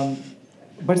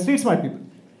 But street smart people.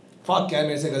 Fuck, क्या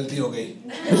मेरे से गलती हो गई?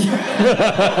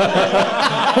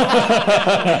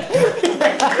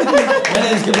 मैंने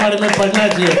इसके बारे में पढ़ना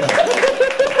चाहिए था.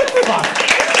 Fuck.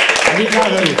 अभी क्या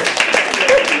करूँ?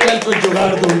 चल कुछ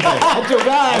जुगाड़ ढूंढते.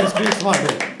 जुगाड़. Street smart.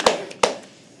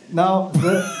 Now,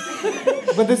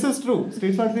 but this is true.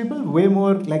 Street smart people way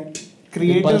more like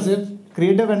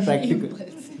creative and practical.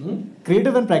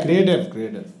 Creative and practical.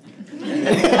 Creative.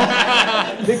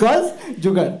 Because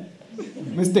jugaad.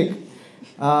 Mistake.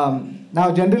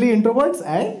 Now, generally introverts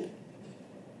and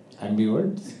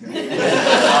ambiverts.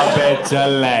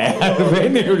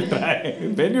 When you'll try?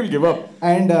 When you'll give up?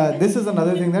 And this is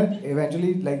another thing that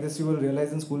eventually, like this, you will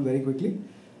realize in school very quickly.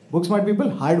 Book smart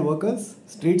people, hard workers.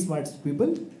 Street smart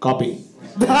people, Copy.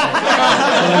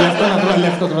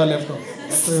 left.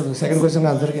 Second question का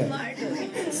answer क्या है?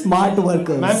 Smart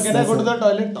workers. Ma'am, can I go to the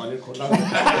toilet? Toilet खोला.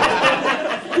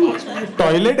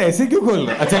 Toilet ऐसे क्यों खोल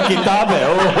रहे? अच्छा किताब है.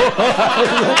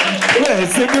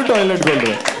 ऐसे क्यों टॉयलेट खोल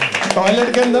रहे?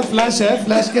 टॉयलेट के अंदर फ्लश है.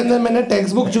 फ्लश के अंदर मैंने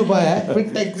टेक्स्ट बुक छुपाया है. फिर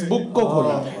टेक्स्ट बुक को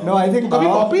खोला. No, I think कभी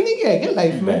कॉपी नहीं किया है क्या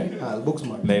लाइफ में? हाँ, बुक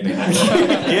स्मार्ट. नहीं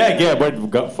क्या बट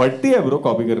फटती है ब्रो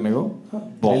कॉपी करने को.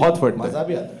 बहुत फटता है. मजा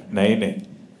भी आता है. नहीं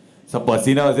सब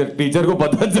पसीना वैसे टीचर को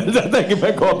पता चल जाता है कि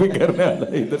मैं कॉपी करने वाला.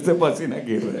 इधर से पसीना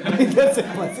गिर रहा है. इधर से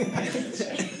पसीना.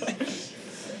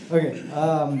 Okay.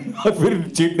 और फिर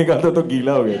चीट निकालता तो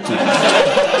गीला हो गया चीट.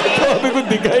 तो अभी कुछ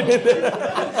दिखाई नहीं दे रहा.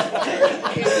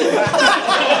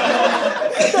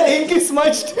 The ink is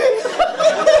smudged.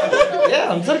 ये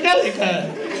आंसर क्या लिखा है?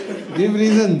 Give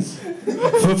reasons.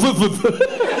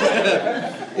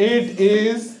 It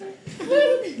is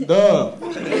the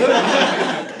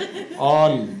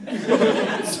on.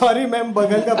 Sorry ma'am,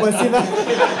 बगल का पसीना.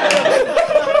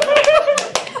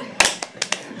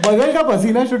 बगल का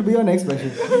पसीना should be your next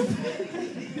question.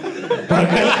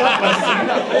 बगल का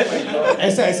पसीना.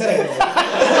 ऐसा रहेगा.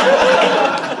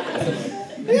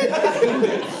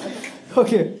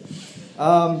 Okay.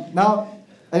 Now,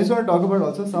 I just want to talk about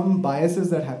also some biases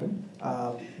that happen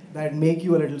that make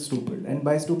you a little stupid. And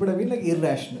by stupid, I mean like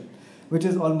irrational, which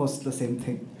is almost the same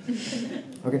thing.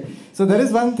 Okay. So there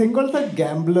is one thing called the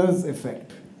gambler's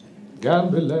effect.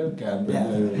 Gambler. Yeah.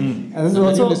 And this is So when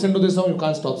also you listen to this song, you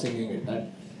can't stop singing it.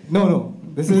 no.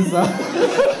 This is. I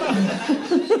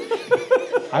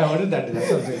heard it that day.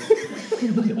 That's what I'm saying.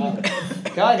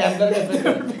 क्या gambler का effect? It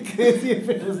would be crazy if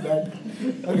it was that.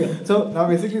 Okay, so now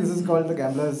basically this is called the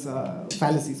gambler's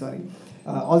fallacy,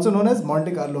 also known as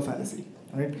Monte Carlo fallacy.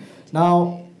 Right?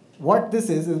 Now, what this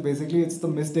is basically it's the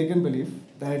mistaken belief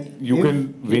that You can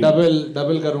win.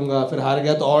 double करूँगा, फिर हार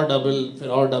गया तो और double, फिर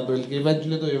और double,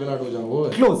 eventually तो even out हो जाऊँगा. वो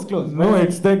है. Close. No,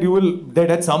 it's that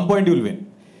at some point you'll win.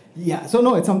 Yeah, so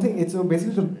no, it's something. It's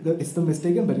basically it's the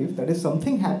mistaken belief that if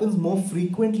something happens more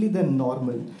frequently than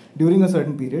normal during a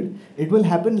certain period, it will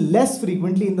happen less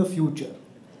frequently in the future.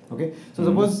 Okay, so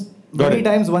suppose many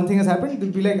times one thing has happened,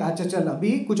 it'll be like, अच्छा चल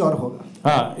अभी कुछ और होगा.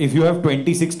 If you have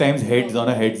 26 times heads on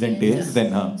a heads and tails, Yes.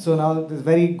 then So now it's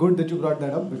very good that you brought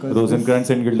that up because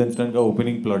Rosencrantz and Guildenstern का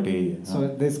opening plot यही है. So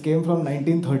this came from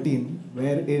 1913,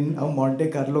 where in a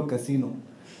Monte Carlo casino,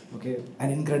 okay, an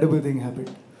incredible thing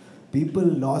happened. People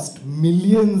lost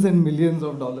millions and millions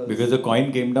of dollars. Because the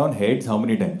coin came down heads how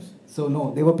many times? So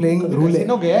no, they were playing roulette.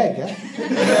 Casino गया है क्या?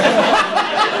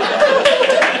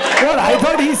 Sir, I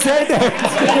thought he said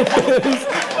heads.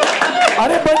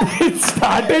 अरे but it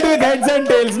started with heads and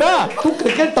tails ना. तू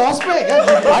cricket toss पे है क्या?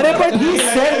 अरे but he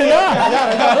said ना.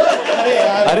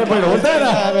 अरे but होता है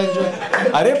ना.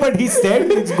 अरे but he said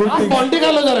it's good thing. Monte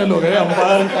Carlo जा रहे लोग हैं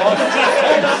अंपायर.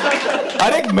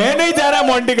 अरे मैं नहीं जा रहा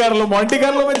मॉन्टी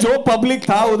कार्लो में जो पब्लिक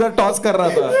था उधर टॉस कर रहा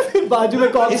था. बाजू में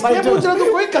कॉक इसलिए पूछ रहा तू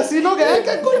कोई casino गया है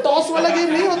क्या? कोई toss वाला गेम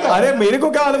नहीं होता. अरे मेरे को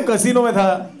क्या मालूम कसिनो में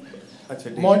था. अच्छा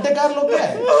ठीक. Monte Carlo क्या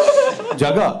है?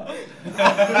 जगह.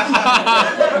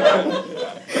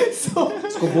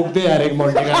 इसको बुक दे यार एक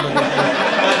Monte Carlo.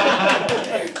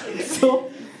 So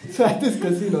at this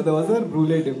casino there was a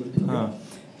roulette table.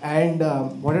 And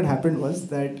what had happened was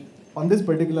that on this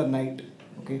particular night,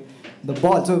 okay, the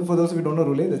ball. So for those of you who don't know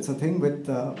roulette, it's a thing with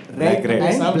red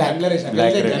and black.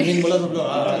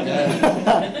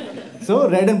 So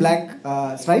red and black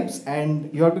stripes, and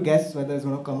you have to guess whether it's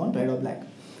going to come on red or black.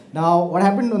 Now, what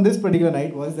happened on this particular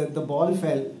night was that the ball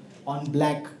fell on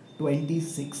black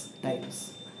 26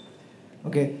 times.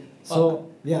 Okay, so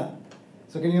yeah.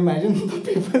 So can you imagine the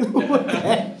people who were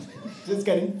there just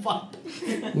getting fucked?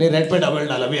 नहीं red पे double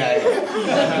डाला भी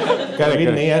आएगा अभी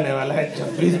नहीं आने वाला है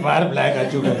 26 बार ब्लैक आ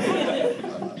चुका है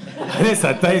अरे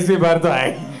 27वीं बार तो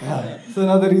आए So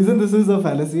now the reason this is a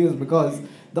fallacy is because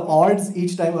the odds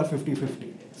each time are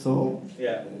 50-50. So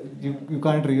you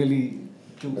can't really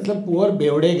choose. मतलब poor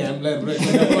बेवड़े gambler bro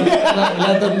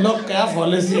मतलब तुम लोग क्या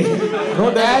fallacy No,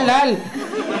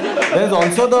 there's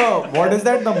also the, what is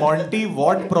that, the Monty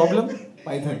what problem?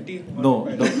 Python. No,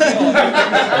 the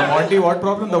Monty what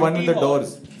problem? The one with the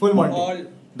doors. Full Monty.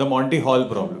 The Monty Hall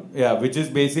problem. Yeah, which is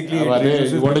basically...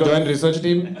 you want to join research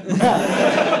team?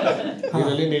 You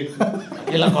really need.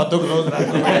 अकेला कौतुक रोज रात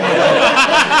को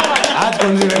आज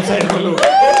कौन सी website खोलूं?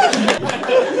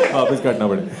 वापस काटना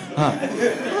पड़े. हाँ.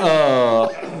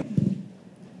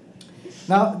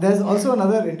 Now there's also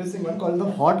another interesting one called the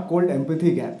hot-cold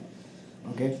empathy gap.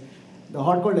 Okay, the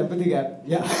hot-cold empathy gap.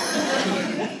 Yeah.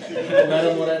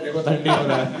 गरम हो रहा है देखो ठंडी हो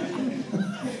रहा है.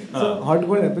 So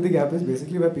hot-cold empathy gap is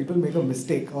basically where people make a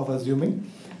mistake of assuming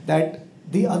that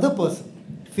the other person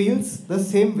feels the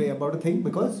same way about a thing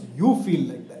because you feel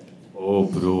like that. Oh,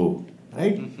 bro.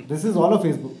 Right? This is all of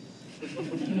Facebook.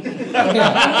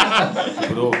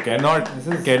 Bro,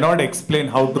 cannot explain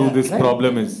how true this Right?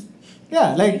 problem is.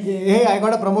 Yeah, like, hey, I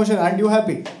got a promotion, aren't you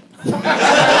happy?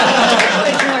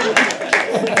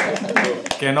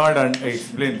 Cannot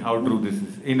explain how true this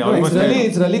is. In No, almost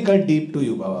it's really cut deep to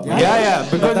you, Baba. Yeah,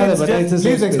 because it's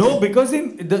just, no, because in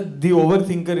the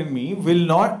overthinker in me will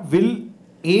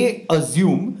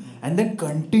assume and then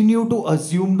continue to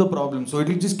assume the problem, so it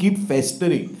will just keep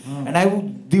festering.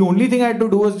 And the only thing I had to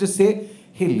do was just say,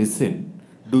 hey, listen,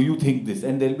 do you think this?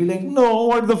 And they'll be like, no,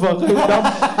 what the fuck, I've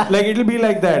done. Like it'll be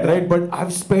like that, right? But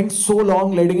I've spent so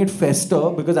long letting it fester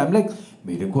because I'm like,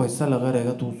 मेरे को ऐसा लगा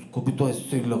रहेगा तो उसको भी तो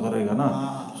ऐसे ही लगा रहेगा ना.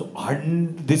 So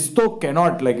this तो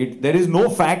cannot, like it, there is no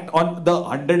fact on the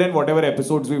 100 and whatever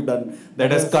episodes we've done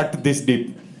that has cut this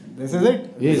deep. This is it.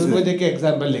 ये इसको देख के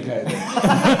एग्जांपल लिखा है.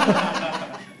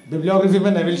 बिब्लियोग्राफी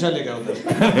में नेविल शाह लिखा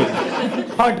है.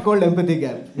 Hot-cold empathy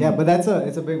gap. Yeah, but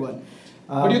it's a big one.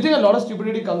 But do you think a lot of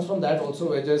stupidity comes from that also,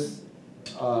 where just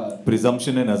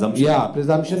Presumption and assumption. yeah,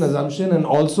 presumption, assumption, and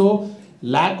also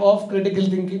lack of critical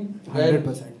thinking.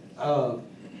 100%.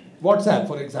 WhatsApp,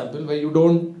 for example, where you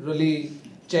don't really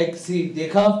check, see,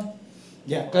 dekha,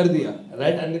 Yeah. kar diya,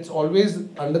 right? And it's always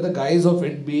under the guise of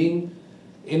it being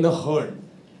in the herd.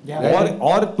 Yeah.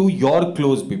 Or to your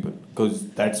close people, because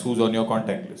that's who's on your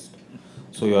contact list.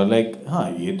 So you're like, हाँ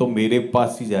ये तो मेरे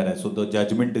पास ही जा रहा है. So the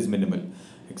judgment is minimal,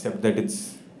 except that it's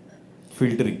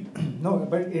filtering. No,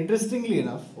 but interestingly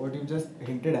enough, what you just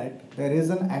hinted at, there is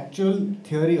an actual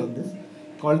theory on this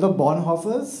called the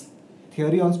Bonhoeffer's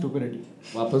theory on stupidity.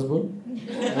 वापस बोल.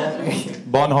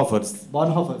 Bonhoeffer's.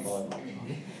 Bonhoeffer's.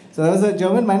 Okay. So there was a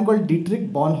German man called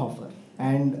Dietrich Bonhoeffer,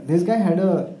 and this guy had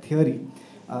a theory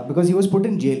because he was put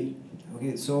in jail.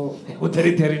 Okay, so वो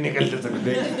तेरी theory निकलते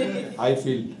सकते. I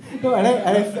feel. no, and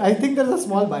I think there's a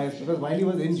small bias because while he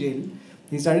was in jail,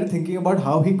 he started thinking about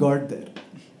how he got there,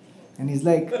 and he's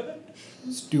like,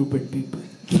 stupid people.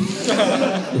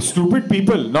 Stupid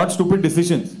people, not stupid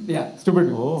decisions. Yeah, stupid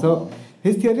people. Oh. So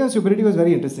his theory on stupidity was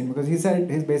very interesting because he said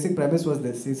his basic premise was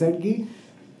this. He said कि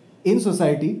in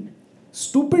society,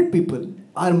 stupid people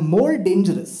are more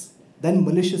dangerous than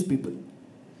malicious people.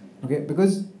 Okay,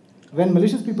 because when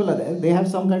malicious people are there, they have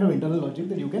some kind of internal logic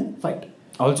that you can fight.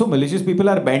 Also, malicious people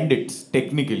are bandits,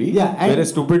 technically. Yeah, and whereas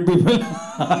stupid people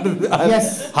are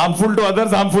Yes. harmful to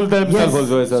others, harmful to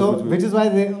themselves also. So, which is why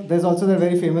there's also that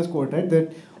very famous quote, right?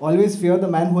 That always fear the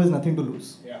man who has nothing to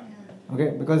lose. Yeah. Okay,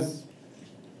 because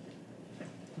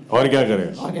और क्या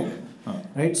करेगा? okay,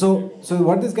 right? So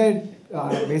what this guy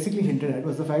basically hinted at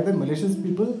was the fact that malicious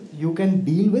people you can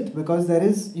deal with because there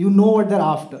is what they're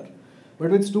after, but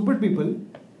with stupid people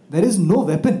there is no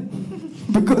weapon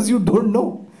because you don't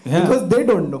know. Yeah. Because they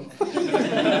don't know.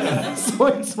 So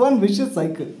it's one vicious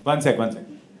cycle. One sec. Okay,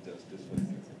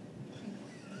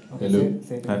 Hello.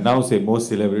 say it. And now say most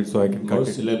celebrities so I can cut Most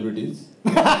it. celebrities.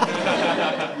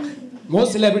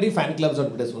 Most celebrity fan clubs और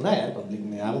बड़े सुना है public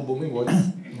ने. I'm a booming voice.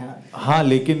 Yeah. हाँ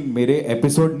लेकिन मेरे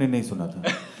episode ने नहीं सुना था.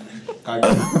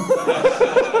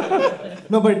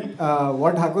 No, but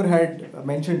what Thakur had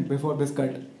mentioned before this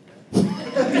cut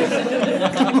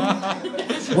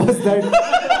was that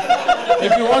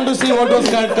If you want to see what was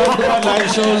cut, come to our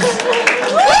live shows.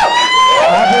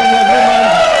 Happening every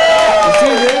month. You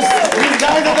see this? These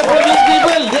guys are the privileged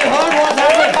people. They heard what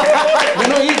happened. You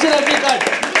know each and every cut.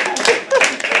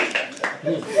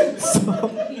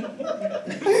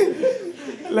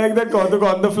 Like that Kautuk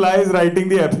on the fly is writing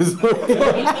the episode.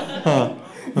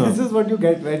 This is what you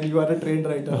get when you are a trained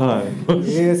writer.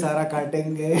 ये सारा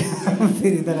काटेंगे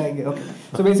फिर इधर आएंगे. Okay.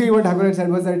 So basically what Thakur had said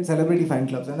was that celebrity fan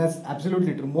clubs, and that's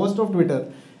absolutely true. Most of Twitter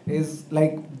is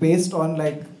like based on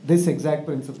like this exact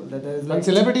principle that there is like And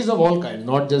celebrities of all kinds,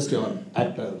 not just your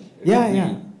actor.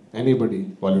 Yeah. Anybody,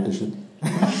 politician.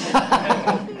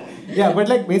 Yeah, but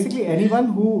like basically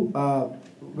anyone who,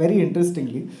 very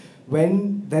interestingly,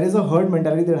 when there is a herd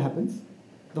mentality that happens,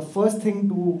 the first thing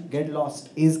to get lost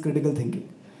is critical thinking,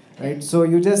 right? So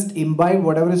you just imbibe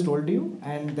whatever is told to you,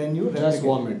 and then you Just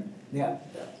vomit. Yeah.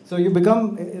 So you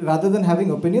become, rather than having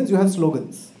opinions, you have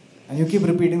slogans, and you keep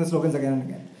repeating the slogans again and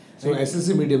again. So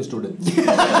SSC medium students. The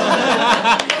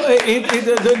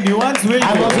nuance will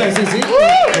I'm go. also SSC. So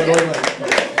don't worry.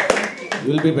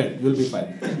 You'll be fine. You'll be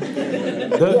fine.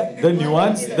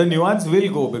 The nuance will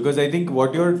go, because I think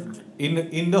what you're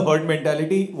in the herd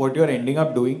mentality, what you're ending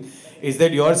up doing is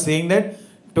that you're saying that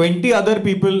 20 other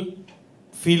people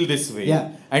feel this way.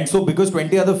 Yeah. And so because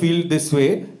 20 other feel this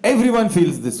way, everyone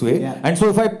feels this way. Yeah. And so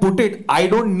if I put it, I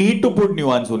don't need to put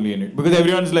nuance only in it, because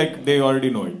everyone's like, they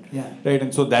already know it. Yeah. Right?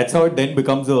 And so that's how it then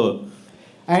becomes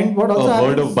And what also a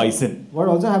herd happens, of bison. What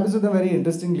also happens to them very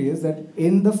interestingly is that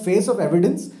in the face of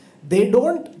evidence, they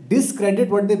don't discredit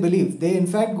what they believe. They in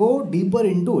fact go deeper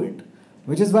into it.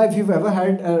 Which is why if you've ever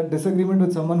had a disagreement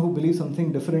with someone who believes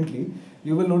something differently,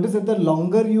 you will notice that the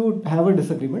longer you have a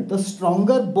disagreement, the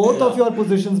stronger both of your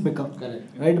positions become. Correct.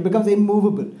 Right? It becomes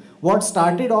immovable. What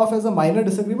started off as a minor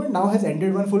disagreement now has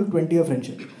ended one full 20-year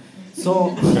friendship.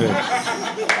 So,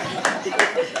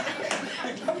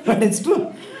 but it's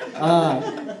true.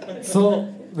 So,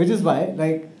 which is why,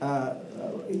 like,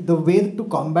 the way to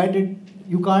combat it,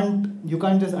 you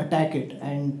can't just attack it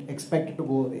and expect it to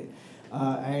go away.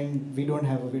 And we don't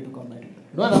have a way to combat it.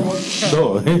 No,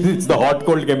 and It's the hot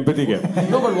cold empathy game.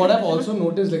 no, but what I've also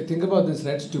noticed, like, think about this,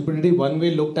 right? Stupidity, one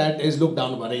way looked at is looked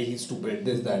down, hey, he's stupid,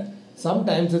 this, that.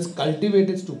 Sometimes it's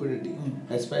cultivated stupidity,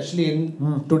 especially in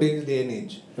today's day and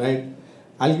age, right?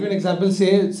 I'll give you an example.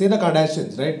 Say the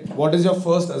Kardashians, right? What is your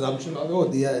first assumption of, oh,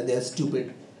 they are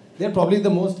stupid? They're probably the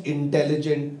most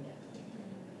intelligent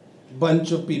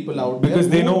bunch of people out there. Because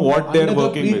they know what they're under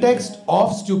working the with. pretext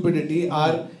of stupidity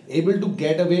are able to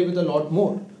get away with a lot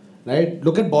more, right?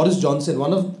 Look at Boris Johnson.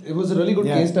 It was a really good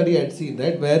case study I'd seen,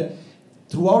 right? Where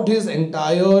throughout his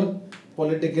entire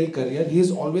political career,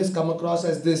 he's always come across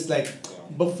as this like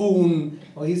buffoon,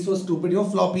 or he's so stupid,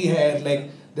 floppy hair. Like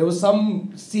there was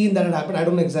some scene that had happened. I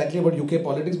don't know exactly about UK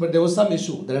politics, but there was some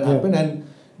issue that had happened, and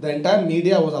the entire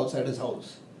media was outside his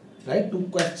house, right, to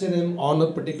question him on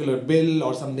a particular bill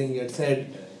or something he had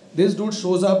said. This dude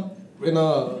shows up in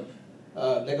a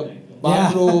like a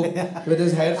bathrobe with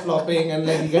his hair flopping, and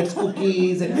like he gets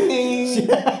cookies and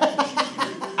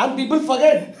and people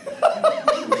forget.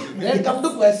 They come to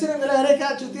question him, "Arey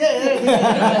kya chutiya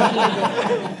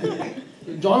hai?"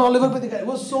 John Oliver pe dikha. It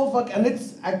was so and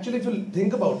it's actually, if you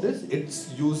think about this, it's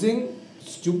using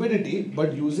stupidity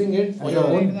but using it for your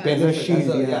own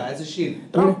benefit, as a shield.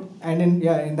 And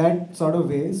in that sort of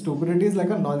way, stupidity is like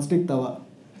a non-stick tawa.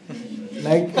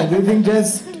 Like everything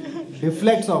just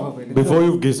deflects off of it. Before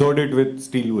you've ghissoed it with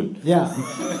steel wool. Yeah.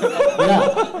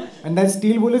 And that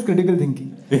steel wool is critical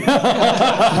thinking.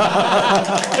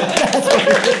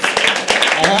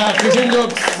 Kitchen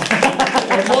jokes.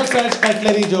 For more such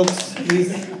cutlery jokes,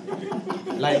 please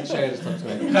like, share,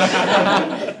 subscribe.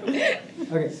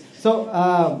 Okay. So,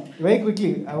 very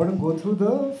quickly, I want to go through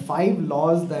the 5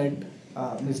 laws that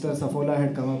Mr. Safola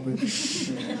had come up with.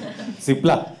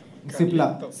 Sipla.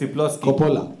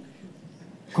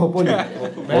 Coppola.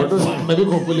 Maybe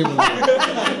Coppola.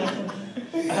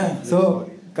 So,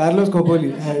 Carlos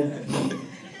Coppoli had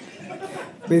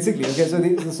basically, okay,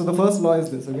 so the first law is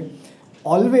this, okay?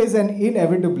 Always and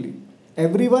inevitably,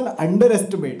 everyone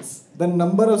underestimates the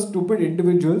number of stupid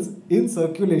individuals in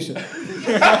circulation.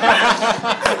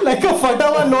 Like a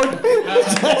fatawa note.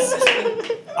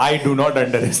 I do not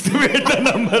underestimate the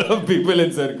number of people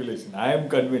in circulation. I am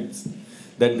convinced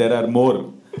that there are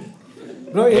more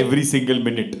every single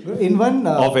minute in one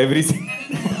of every single...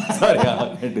 Sorry.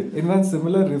 In one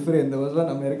similar refrain, there was one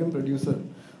American producer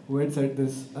who had said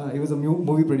this. He was a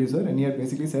movie producer, and he had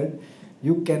basically said,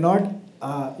 you cannot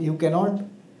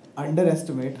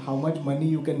underestimate how much money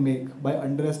you can make by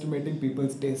underestimating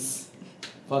people's tastes.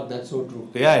 Fuck, that's so true.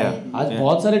 Yeah. आज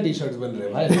बहुत सारे t-shirts बन रहे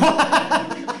हैं भाई.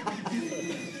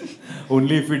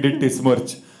 Only if we did this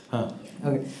merch.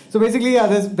 Okay. So basically,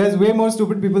 there's way more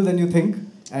stupid people than you think,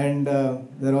 and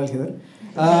they're all here.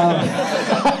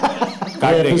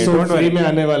 Episode free में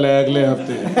आने वाला है अगले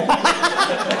हफ्ते.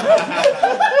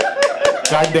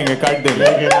 काट देंगे.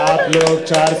 लेकिन आप लोग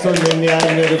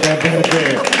 499 रुपए भर के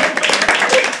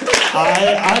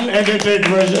unedited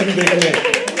version देखने.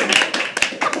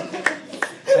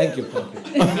 Thank you.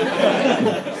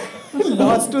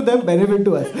 Loss to them, benefit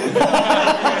to us.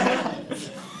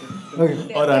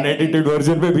 Okay. और अनएडिटेड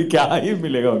वर्जन में भी क्या ही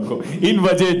मिलेगा उनको इन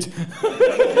वजेज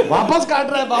वापस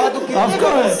काट रहा है बाबा तो क्या? Of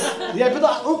course. ये पे तो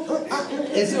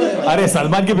ऐसे होएगा. अरे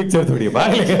सलमान की पिक्चर थोड़ी है भाग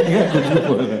लेके कुछ भी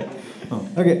बोल रहा है.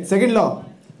 Okay, second law.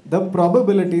 The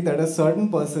probability that a certain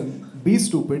person be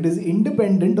stupid is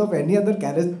independent of any other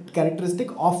characteristic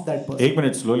of that person. एक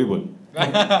मिनट स्लोली बोल.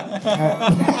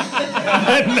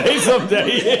 नहीं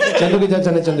समझाइए. चंदू के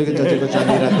चाचा को चांदी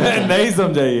रखा. नहीं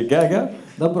समझाइए क्या क्या?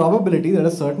 The probability that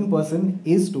a certain person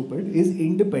is stupid is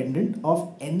independent of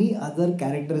any other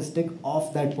characteristic of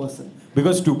that person.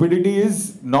 Because stupidity is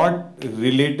not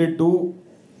related to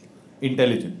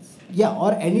intelligence. Yeah,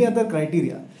 or any other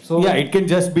criteria. So Yeah, it can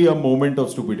just be a moment of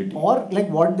stupidity. or like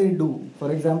what they do.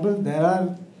 For example, there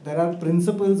are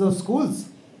principals of schools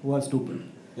who are stupid.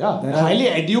 Yeah, There are- highly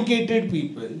educated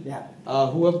people Yeah.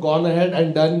 who have gone ahead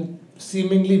and done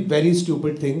seemingly very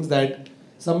stupid things that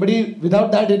somebody without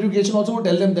that education also would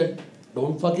tell them that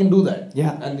don't fucking do that.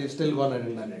 Yeah. And they've still gone ahead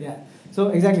and done it. Yeah. So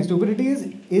exactly, stupidity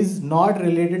is not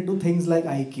related to things like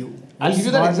IQ. I'll give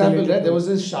you It's that not example, related right? to- There was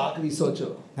this shark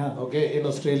researcher, Yeah. okay, in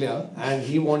Australia, and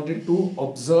he wanted to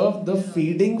observe the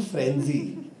feeding frenzy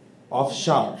of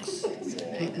sharks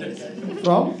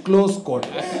from close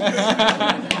quarters.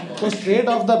 So straight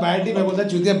off the bat ही मैं बोलता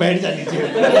चूतिया बैठ जा नीचे.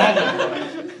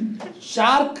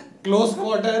 Shark close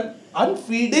quarter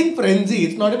unfeeding frenzy.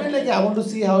 It's not even like I want to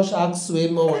see how sharks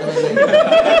swim or whatever.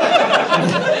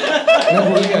 मैं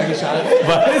भूल गया कि shark.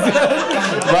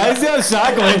 Why is your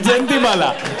shark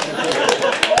Vaishyantimala?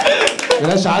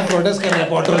 मेरा shark protest कर रहा है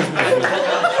Potter's में.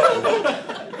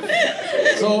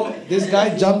 So this guy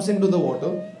jumps into the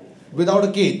water without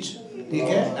a cage, ठीक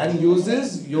है, and uses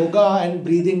yoga and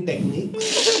breathing techniques.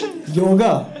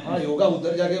 Yoga. हाँ योगा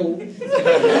उधर जाके वो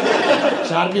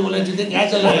शार्क भी बोले चीते क्या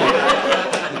चल रहा है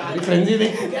मेरी फ्रेंजी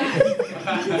देख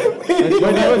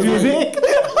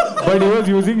But he was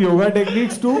using yoga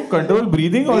techniques to control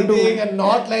breathing or to. breathing and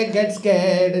not like get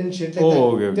scared and shit like Oh, that.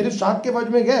 okay, okay. तेरे शार्क के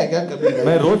बाजू में गया है क्या कभी?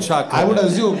 मैं रोज शार्क I would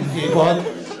assume कि बहुत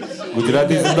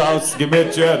Gujarati in the house. Give me a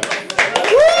chair.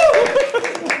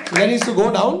 then he used to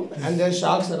go down and there are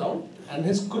sharks around and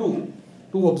his crew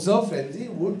to observe frenzy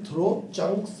would throw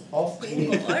chunks of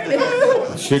meat.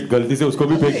 Shit, गलती से उसको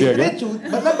भी फेंक दिया इतने गया.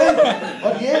 मतलब मैं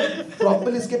और ये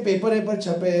प्रॉपर इसके पेपर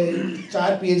छपे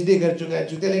 4 PhD कर चुका है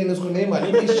चूते लेकिन उसको नहीं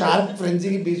मालूम कि शार्क फ्रेंजी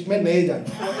के बीच में नहीं जाना.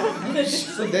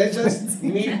 So they just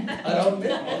meet around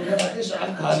there और उधर आके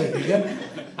शार्क खा ले ठीक है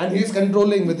and he is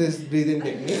controlling with his breathing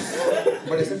technique.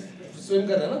 But ऐसे स्विम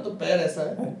कर रहा है ना तो पैर ऐसा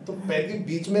है तो पैर के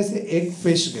बीच में से एक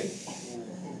फिश गई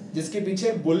जिसके पीछे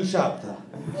एक बुल शार्क था.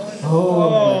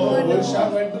 Bull shark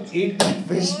went to eat that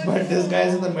fish, but this guy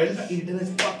is in the middle eating his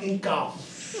fucking cow.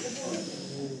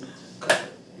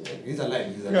 He's alive.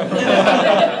 He's alive.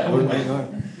 Oh my god.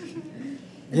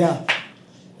 Yeah.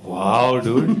 Wow,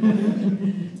 dude.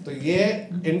 So ये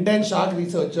intense shark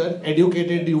researcher,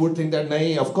 educated, you would think that nahi,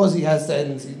 of course he has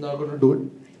sense, he's not going to do it.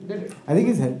 He did it. I think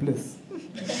he's helpless.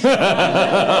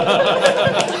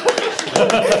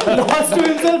 Lost to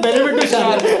himself, benefit to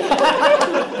shark.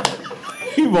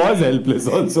 He was helpless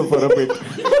also for a bit.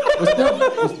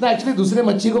 उसने actually दूसरे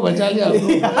मच्छी को बचा लिया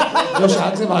जो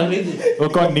shark से भाग रही थी. वो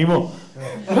कौन नीमो?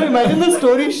 Imagine the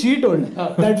story she told.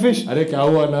 That fish. अरे क्या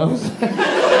हुआ ना?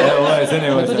 वो ऐसे नहीं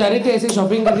मैं तो हुआ. जा रही थी ऐसे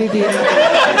शॉपिंग कर रही थी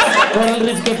कोरल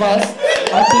रीफ के पास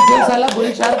और पीछे साला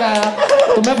बुल शार्क आया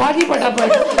तो मैं भागी फटाफट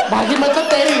भागी मतलब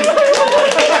तेरी.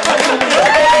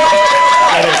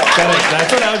 Correct.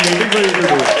 That's what I was waiting for you to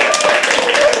do.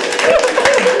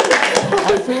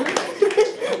 और फिर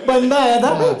बंदा आया था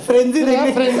फ्रेंजी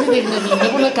देखने. फ्रेंजी देखने के लिए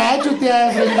बोला क्या चुतिया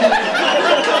है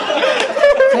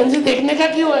फ्रेंजी देखने का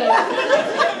क्यों है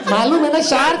मालूम है ना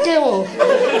शार्क है वो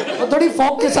थोड़ी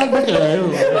फॉक के साथ बैठे हैं.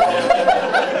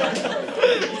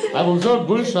 I've observed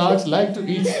bull sharks like to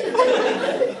eat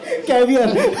Caviar.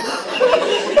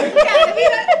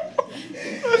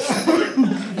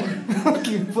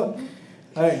 Okay,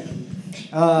 alright.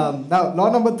 Now law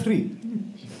number 3.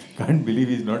 Can't believe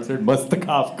he's not said मस्त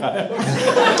काफ खाया.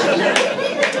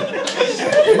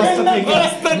 मस्त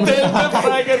मस्त तेल में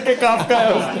फ्राई करके काफ खाया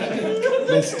उसने.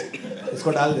 इसको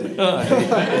डाल दे.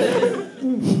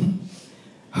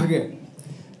 Okay.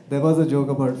 There was a joke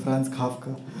about Franz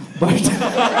Kafka, but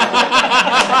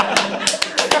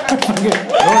okay.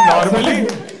 No,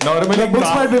 normally Book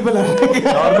smart people are.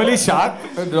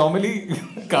 normally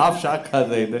calf shark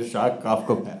खाता है. इधर शार्क काफ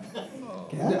को खाया.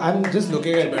 I'm just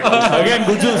looking at it. Again,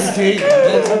 Gujus.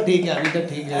 ठीक है अभी तक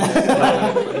ठीक है.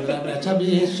 अच्छा भी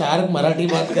ये शार्क मराठी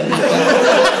बात कर रही है.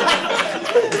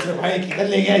 भाई किधर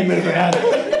ले गया मेरे को यार.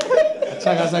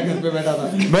 अच्छा खासा घर पे बैठा था.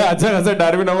 मैं अच्छा खासा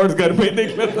डार्विन अवार्ड्स घर पे ही देख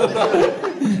लेता था.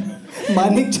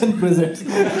 Manik Chand presents.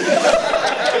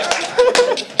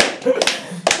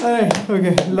 Alright,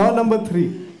 okay. Law number 3.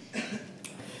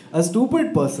 A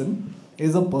stupid person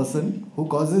is a person who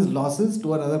causes losses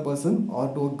to another person or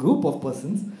to a group of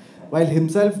persons while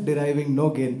himself deriving no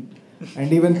gain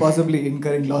and even possibly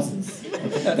incurring losses.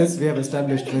 Okay? This we have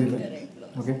established very well.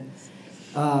 Okay.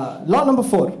 Law number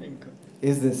 4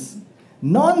 is this.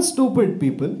 Non-stupid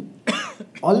people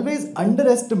always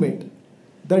underestimate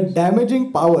the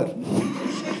damaging power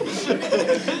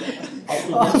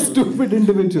of stupid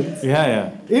individuals.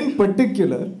 Yeah. In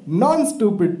particular,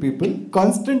 non-stupid people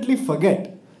constantly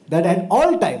forget that at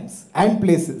all times and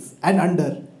places and under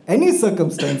any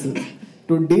circumstances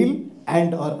to deal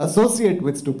and or associate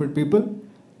with stupid people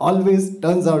always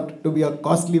turns out to be a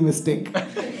costly mistake.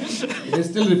 It is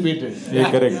still repeated.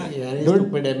 Yeah, correct. यार ये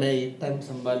stupid है मैं एक time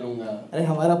संभालूंगा. अरे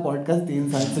हमारा podcast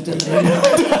 3 साल से चल रहा है.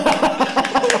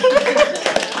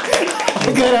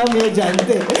 अगर हम ये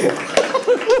जानते.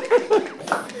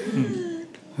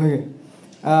 Okay.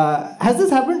 Has this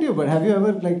happened to you? But have you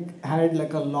ever like had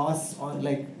like a loss or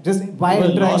like just by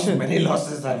interaction? Many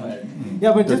losses I've had.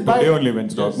 Yeah, but just by. Today only when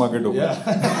stock market opened. Yeah.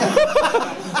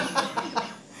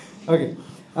 Okay.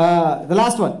 The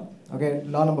last one. Okay.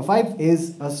 Law number 5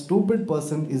 is a stupid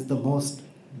person is the most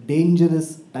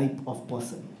dangerous type of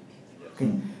person.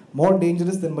 Okay. More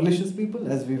dangerous than malicious people,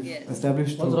 as we've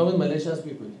established. What's wrong with malicious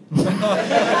people?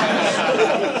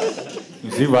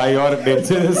 You see why you're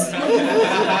dangerous?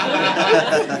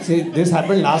 See, this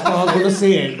happened last time. I was going to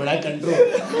say it, but I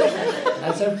controlled.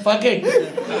 I said, fuck it.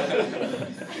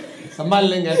 संभाल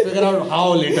लेंगे. I'll figure out how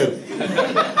later.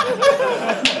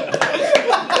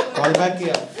 Call back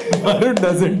किया. Varun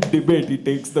doesn't debate, he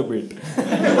takes the bait.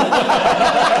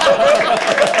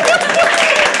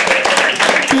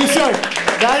 T-shirt.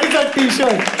 That is a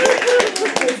T-shirt.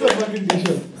 It's a fucking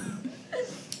T-shirt.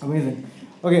 Amazing.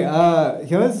 Okay,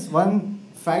 here's one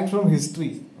fact from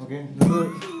history. Okay, this is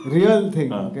a real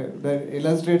thing. Okay, that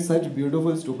illustrates such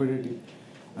beautiful stupidity.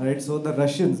 All right, so the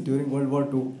Russians during World War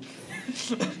II,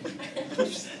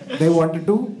 they wanted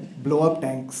to blow up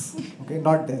tanks. Okay,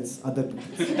 not theirs, other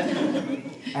people's.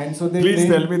 And so they. Please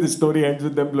tell me the story ends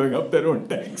with them blowing up their own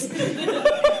tanks.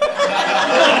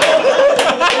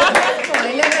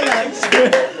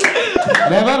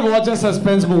 Never watch a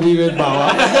suspense movie with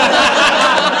Baba.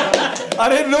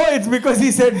 No, it's because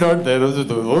he said not there.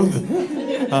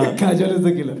 Kajal is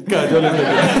the killer. Kajol is the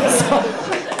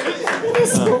killer.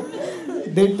 So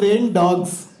they train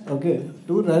dogs, okay,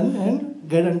 to run and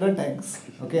get under tanks,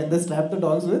 okay, and they strap the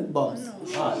dogs with bombs.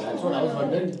 That's what I was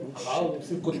wondering. How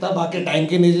सिर्फ कुत्ता भाग के tank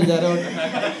के नीचे जा रहा है.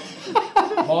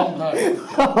 Bomb था.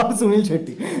 Sunil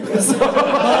Shetty.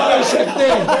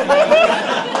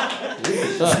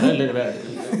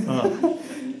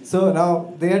 So now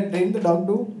they had trained the dog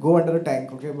to go under a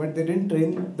tank, okay, but they didn't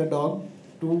train the dog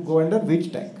to go under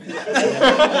which tank.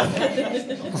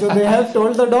 So they have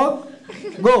told the dog,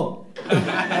 go.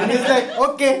 And he's like,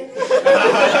 okay.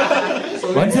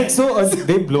 One sec, so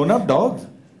they've blown up dogs?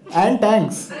 And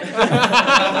tanks.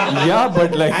 Yeah,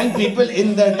 but like... And people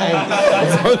in the tank.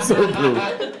 It's also true.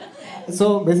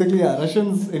 So basically, yeah,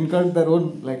 Russians incurred their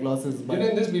own like losses. You know,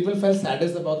 in this people felt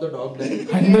saddest about the dog then.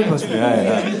 100%.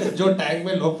 Yeah. जो tank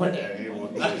में लोग फटे,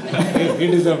 he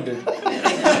deserved it.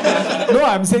 No,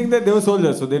 I'm saying that they were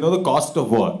soldiers, so they know the cost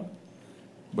of war.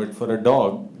 But for a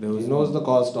dog, there was... He knows the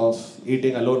cost of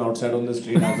eating alone outside on the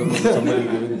street as opposed to somebody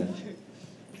giving them.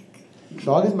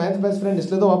 Dog is man's best friend,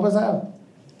 इसलिए तो वापस आया.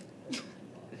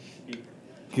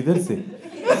 किधर से?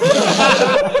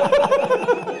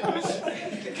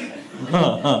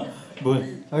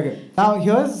 Okay. Now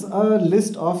here's a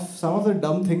list of some of the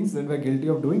dumb things that we're guilty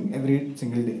of doing every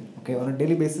single day. Okay, on a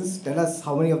daily basis, tell us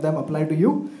how many of them apply to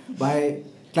you by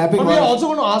clapping. But we are also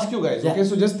going to ask you guys. Yeah. Okay,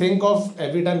 so just think of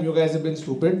every time you guys have been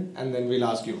stupid, and then we'll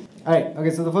ask you. All right.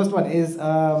 Okay. So the first one is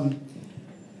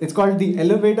it's called the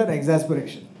elevator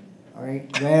exasperation. All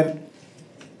right, where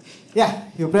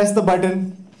you press the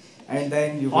button. And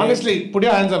then you Honestly, put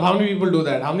your hands up. How many people do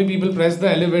that? How many people press the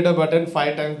elevator button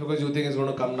 5 times because you think it's going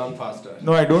to come down faster?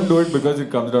 No, I don't do it because it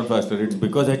comes down faster. It's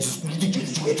because I just...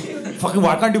 Fucking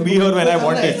why can't you be here when I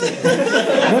want it?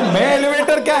 मैं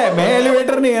elevator क्या है? मैं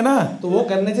elevator नहीं है ना? तो वो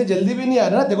करने से जल्दी भी नहीं आ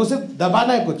रहा ना. देखो सिर्फ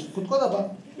दबाना है कुछ. खुद को दबा.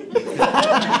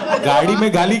 गाड़ी में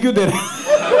गाली क्यों दे रहे?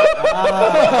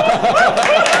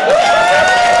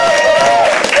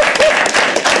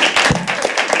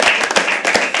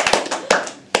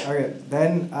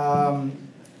 Then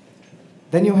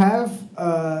you have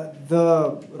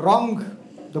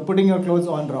the putting your clothes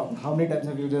on wrong. How many times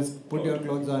have you just put your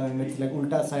clothes on and it's like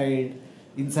ulta side,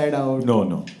 inside out?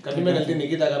 No. कभी मैं गलती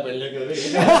निकिता का पहन लेके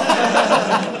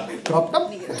Crop top?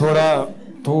 थोड़ा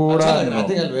अच्छा लग रहा है. I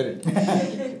think I'll wear it.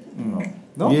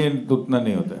 No? ये उतना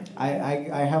नहीं होता है.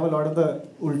 I have a lot of the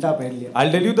ulta पहन लिया.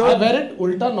 I'll tell you I wear it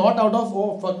ulta not out of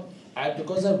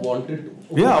because I wanted to.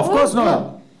 Yeah, of course not. Yeah.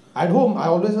 At home, I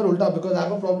always wear ulta because I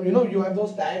have a problem. You know, you have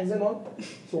those tags and all.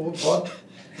 So what?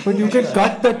 But you can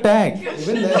cut the tag.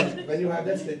 Even then, when you have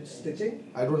that stitching,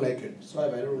 I don't like it. So I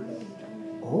wear it ulta.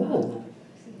 Oh.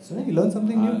 So you learn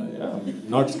something new. Yeah.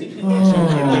 Not skinny.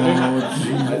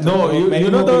 No, you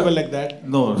know the people like that.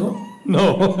 No.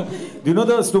 Do you know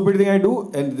the stupid thing I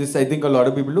do? And this I think a lot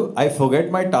of people do. I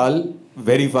forget my towel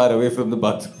very far away from the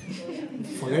bathroom.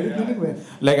 Forget it meaning where?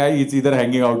 Like it's either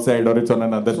hanging outside or it's on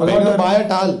another So I have to buy a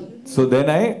towel. So then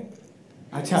I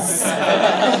अच्छा.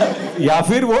 या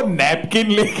फिर वो napkin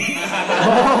लेके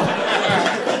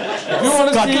You want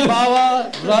to see Baba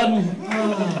run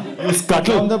you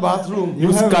scuttle from the bathroom.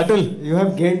 you scuttle You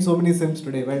have gained so many sims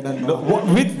today. Well done. no,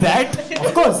 with that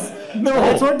Of course. no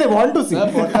That's what they want to see.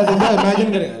 मैं podcast इंदा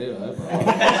imagine करेंगे.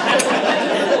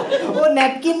 वो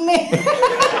napkin में.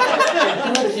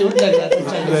 कितना cute लग रहा है.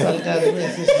 हल्का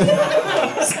ऐसे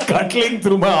scuttling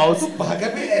through my house भागा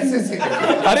भी ऐसे से.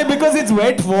 अरे because it's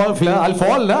wet I'll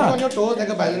fall na On your toes like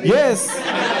a ballerina. yes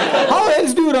how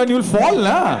else do you run you'll fall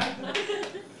na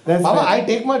That's Baba, right. I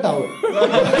take my towel.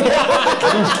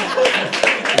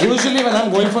 Usually when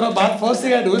I'm going for a bath, first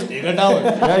thing I do is take a towel.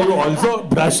 yeah you also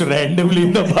brush randomly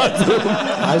in the bathroom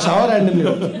I shower randomly.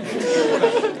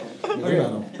 Okay.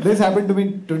 This happened to me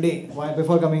today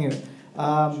before coming here,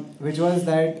 which was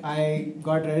that I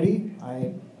got ready,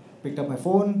 I picked up my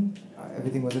phone,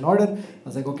 everything was in order. I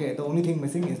was like, okay, the only thing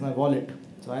missing is my wallet.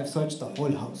 So I've searched the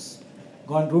whole house,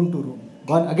 gone room to room,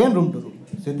 gone again room to room.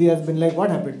 Sidhi has been like, what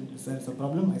happened? Is there a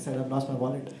problem? I said, I've lost my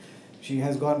wallet. She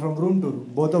has gone from room to room.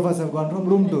 Both of us have gone from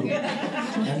room to room.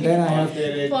 And then I have...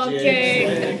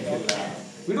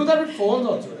 We do that with phones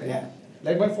also, right? Yeah.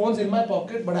 Like my phone's in my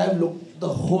pocket, but I have looked the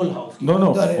whole house. no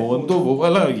phone तो वो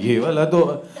वाला ये वाला तो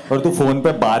और तू phone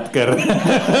पे बात कर रहा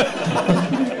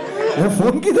है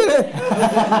फोन किधर है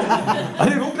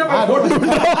अरे रुक ना मैं फोन ढूंढ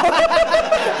रहा हूँ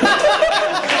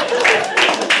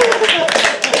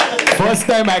first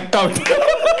time act out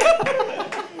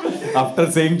after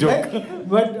saying joke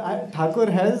But Thakur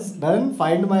has done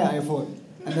find my iPhone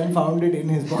and then found it in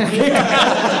his pocket.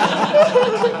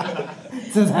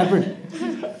 This has happened.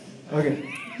 Okay.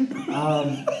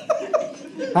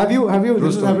 Have you?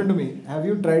 This has happened to me. Have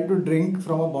you tried to drink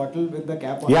from a bottle with the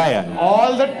cap on? yeah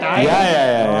All the time.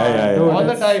 yeah All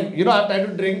the time. You know, I've tried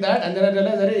to drink that and then I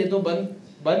realized, अरे ये तो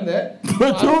बंद है. तो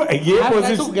ये I've tried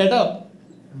position to get up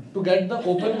to get the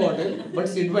open bottle, but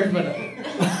seat belt में ना.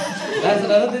 That's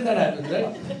another thing that happens,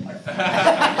 right?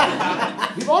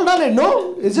 We've all done it, no?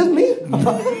 It's just me.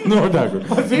 no Thakur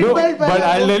seat no belt but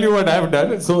I'll tell you what I've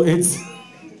done so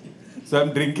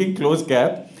I'm drinking closed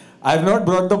cap I've not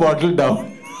brought the bottle down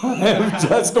I've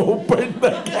just opened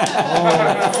the cap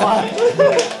Oh, fuck.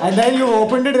 And then you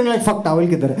opened it and you're like, fuck, towel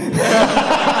किधर है?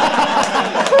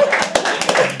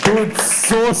 dude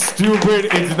so stupid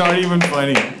it's not even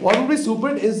funny What would be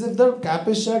stupid is if the cap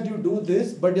is shut, you do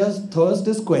this, but your thirst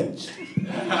is quenched.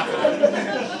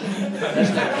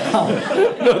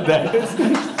 no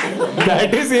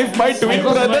that is if my twin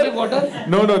brother Water?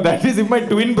 no that is if my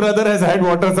twin brother has had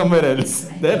water somewhere else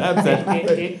then I'm sad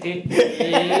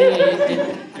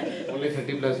Only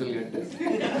 30 plus will get this.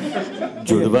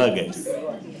 judwa guys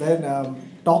Then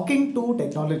talking to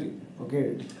technology. Okay.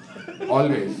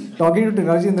 Always. Talking to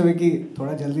technology in the way कि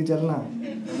थोड़ा जल्दी चलना,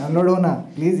 download होना,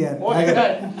 please यार. Oh, like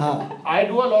that. हाँ. I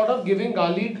do a lot of giving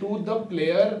gali to the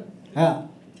player हाँ.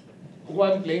 who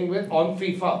I'm playing with on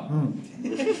FIFA.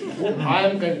 I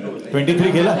am controlling.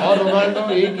 23 खेला और रोनाल्डो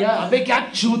ये क्या? अबे क्या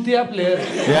चूतिया player है?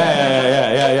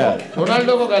 yeah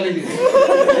रोनाल्डो को गाली दी.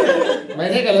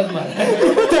 मैंने गलत मारा.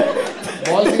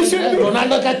 बॉल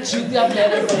रोनाल्डो क्या चूतिया player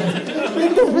है?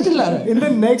 In the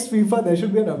next FIFA, there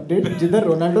should be an update. जिधर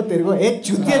रोनाल्डो तेरे को एक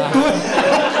चूतिया तू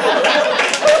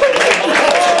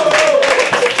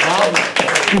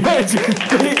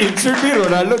it should be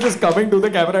Ronaldo just coming to the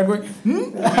camera and going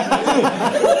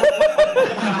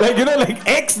like you know like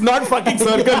X not fucking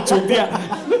circle chutia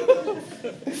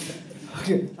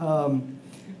Okay.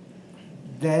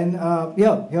 Then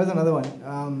here's another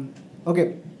one. Okay.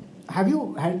 Have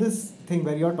you had this thing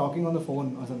where you're talking on the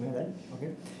phone or something like that?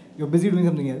 Okay. You're busy doing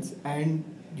something else and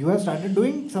you have started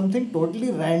doing something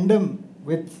totally random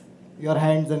with your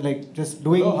hands and like just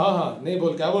doing. Oh, हाँ, नहीं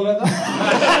बोल क्या बोल रहा था?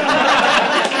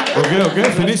 Okay,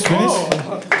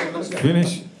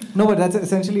 finish. No, but that's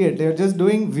essentially it. They're just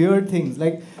doing weird things.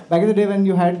 Like back in the day when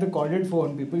you had the corded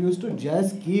phone, people used to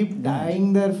just keep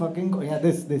dying their fucking.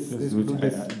 This. This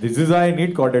is why I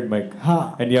need corded mic.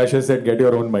 Ha. And Yasha said, get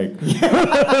your own mic.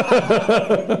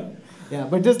 Yeah,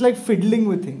 but just like fiddling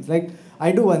with things. Like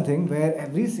I do one thing where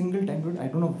every single time, dude, I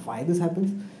don't know why this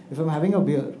happens. If I'm having a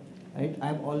beer, right,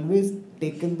 I've always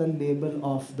taken the label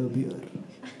off the beer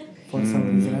for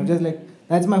some reason. I'm just like,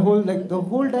 that's my whole, like the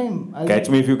whole time. Catch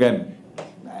me if you can.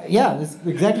 Yeah,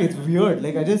 exactly. It's weird.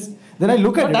 Like then I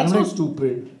look at it. That's I'm not like,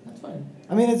 stupid. That's fine.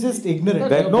 I mean, it's just ignorant.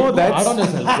 That's hard on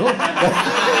yourself, bro.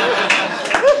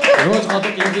 Roz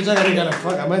Kautuk in future करेगा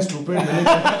fuck, am I stupid?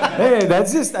 Hey,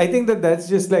 I think that's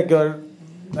just like your,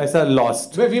 as a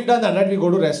lost. Wait, we've done that, right? We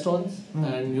go to restaurants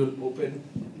and you'll open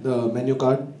the menu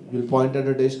card, you'll point at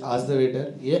a dish, ask the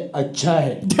waiter, ये अच्छा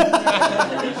है.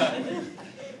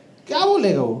 क्या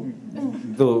बोलेगा वो?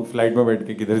 तो flight में बैठ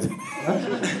के किधर जाए?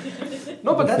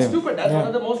 No, but that's stupid. That's one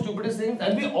of the most stupidest things,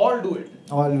 and we all do it.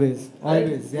 Always.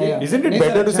 Yeah. Isn't it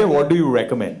better to say what do you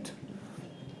recommend?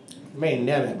 मैं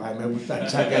इंडिया में भाई मैं पूछता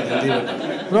अच्छा क्या जल्दी बता.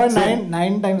 Bro,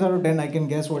 9 times out of 10 I can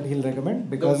guess what he'll recommend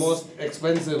because the most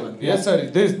expensive one. Yes sir,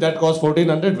 that costs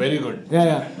 1400. Very good.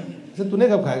 Yeah. So तूने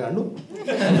कब खाया गांडू?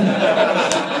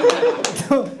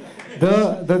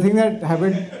 The thing that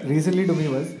happened recently to me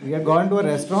was we had gone to a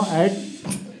restaurant at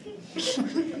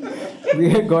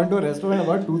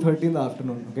about 2:30 in the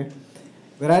afternoon. Okay,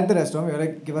 we're at the restaurant. We were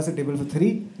like, give us a table for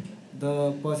 3.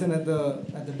 The person at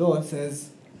the door says,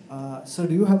 "Sir,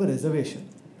 do you have a reservation?"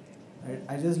 Right?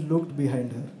 I just looked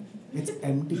behind her. It's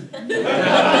empty.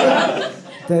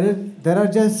 There are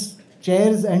just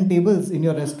chairs and tables in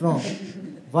your restaurant.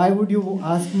 Why would you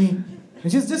ask me?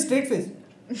 And she's just straight faced.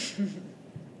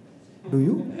 Do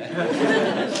you?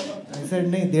 I said,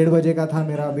 नहीं 1:30 बजे का था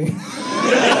मेरा अभी.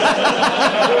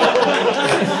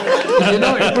 You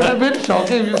know, it would have been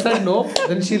shocking if you said no.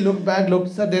 Then she looked back,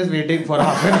 sir, there's waiting for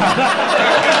half an hour.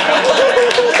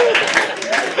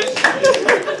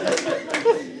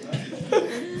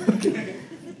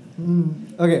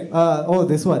 Okay.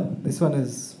 This one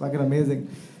is fucking amazing.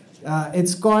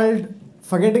 It's called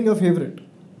Forgetting Your Favorite.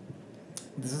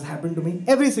 This has happened to me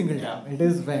every single time. It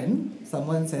is when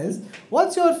someone says,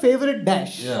 "What's your favorite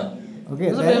dash?" Yeah. Okay.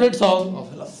 What's your favorite song? Oh,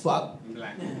 fuck.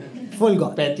 Full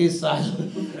God. 35 saal.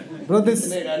 Bro,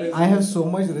 I have so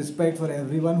much respect for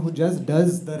everyone who just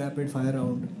does the rapid fire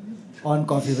round on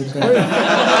Coffee with Khere.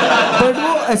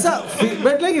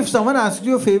 but like if someone asks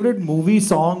you your favorite movie,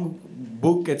 song,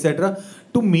 book, etc.,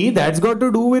 to me that's got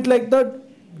to do with like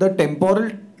the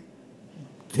temporal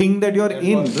thing that you're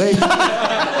in, right?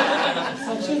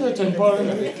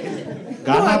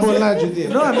 गाना बोलना है जुदी.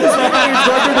 No, I'm just saying it's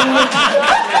got to do with.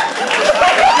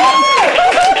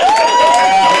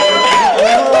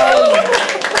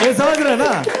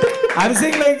 I'm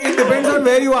saying like it depends on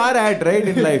where you are at, right,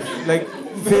 in life. Like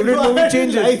favorite movie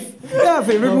changes. Yeah,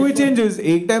 favorite movie changes.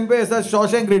 एक time पे ऐसा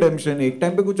Shawshank Redemption, एक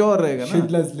time पे कुछ और रहेगा ना.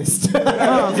 Schindler's List.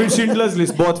 हाँ, फिर Schindler's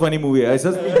List बहुत funny movie है. ऐसा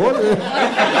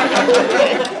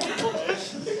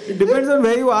it depends on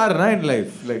where you are, na, in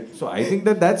life. Like, so I think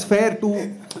that's fair to.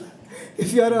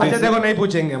 If you are अच्छा देखो नहीं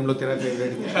पूछेंगे हम लोग तेरा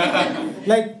favorite.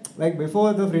 Like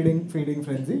before the feeding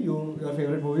frenzy, your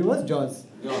favorite movie was Jaws.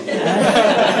 Now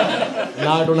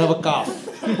I don't have a calf.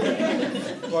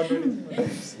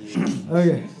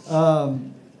 Okay.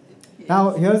 Now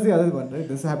here's the other one, right?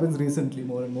 This happens recently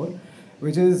more and more,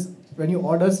 which is when you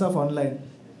order stuff online,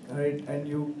 right, and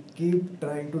you keep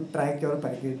trying to track your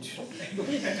package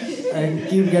and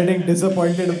keep getting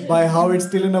disappointed by how it's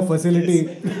still in a facility.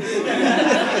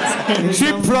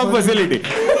 Ship from facility.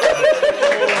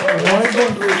 What the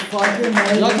fucking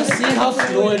hell? You have to see how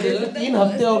slow it is. 3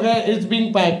 हफ्ते हो गए, it's being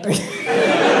packed.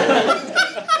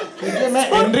 क्योंकि मैं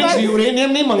enriched uranium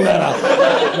नहीं मंगा रहा,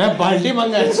 मैं बाल्टी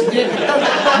मंगा रहा.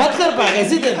 मत कर पैक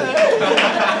ऐसी दे दे.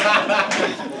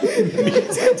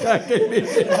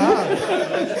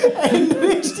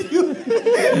 Enriched uranium.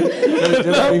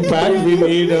 Just being packed.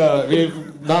 We've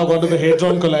now gone to the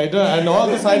Hadron Collider, and all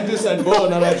the scientists at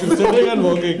Bourne are actually sitting and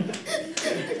working.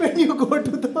 When you go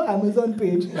to the Amazon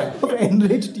page of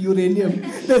enriched uranium,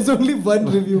 there's only one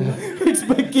review. It's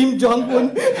by Kim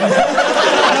Jong-un.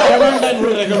 Valentine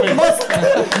would recommend. No.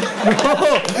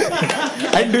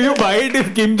 And do you buy it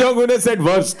if Kim Jong-un has said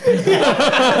worst?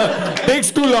 Takes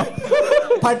too long.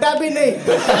 Phata bhi nahi.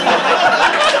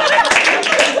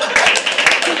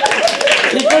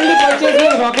 Frequently purchased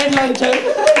with rocket launcher.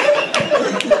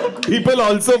 People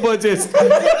also purchased.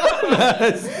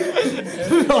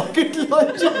 rocket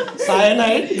launcher,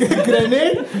 Cyanide.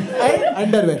 grenade, and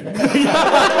underwear.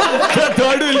 The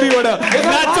third will be what?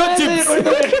 Nacho chips.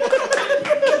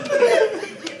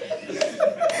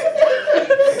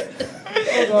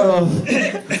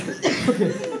 Okay.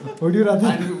 Would you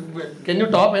rather? Can you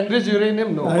top enriched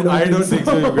uranium? No. I don't think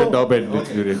so. You can top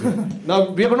enriched uranium. Now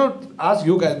we are going to ask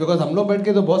you guys because हम लोग बैठ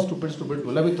के तो बहुत stupid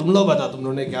बोला अभी तुम लोग बता तुम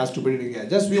लोगों ने क्या stupidity किया.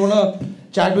 Just we want to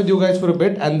chat with you guys for a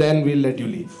bit and then we'll let you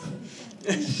leave.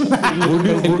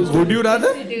 Would you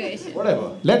rather? Whatever.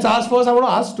 Let's ask first. I want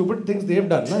to ask stupid things they've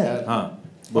done, na yaar. हाँ.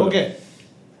 Okay.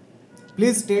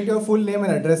 Please state your full name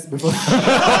and address before.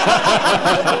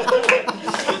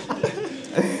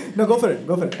 No, go for it.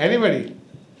 Go for it. Anybody?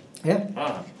 Yeah.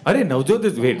 अरे Navjot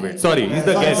is wait. Sorry, he's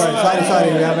the guest. Sorry.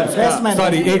 We have a guest man.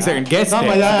 Sorry, एक second. Guest ना है.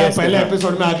 मजा आया Guest पहले है.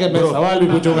 Episode में आके मैं सवाल भी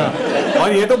पूछूंगा. और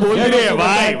ये तो बोल भी रहे हैं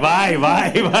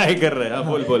वाई कर रहे हैं.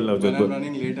 बोल नवजोत When I'm बोल.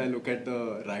 running late, I look at the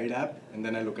ride app and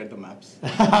then I look at the maps.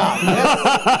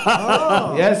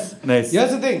 Yes. Nice.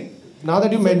 Here's the thing. Now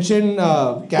that you mention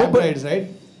cab rides, right?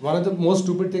 One of the most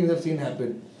stupid things I've seen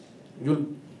happen. You'll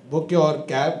book your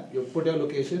cab, you put your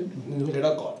location, and you'll get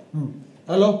a call.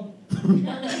 Hello.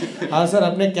 हाँ sir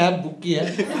आपने cab book की है.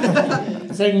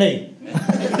 Sir नहीं.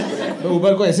 मैं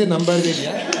उबर को ऐसे number दे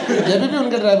दिया. जब भी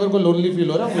उनके ड्राइवर को लोनली फील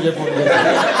हो रहा मुझे फोन कर.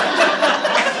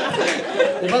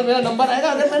 मेरे पास मेरा नंबर आएगा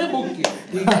अगर मैंने बुक किया.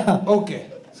 ठीक है. ओके.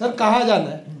 सर कहाँ जाना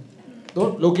है? तो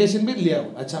लोकेशन भी लिया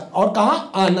हूँ. अच्छा और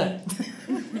कहाँ आना है?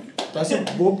 तो ऐसे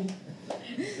वो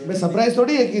मैं सरप्राइज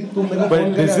थोड़ी है कि तुम मेरे को But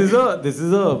phone this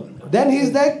is a. Then he is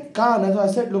like कहाँ आना है? तो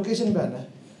I said लोकेशन पे आना है.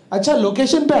 अच्छा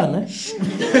लोकेशन पे आना है.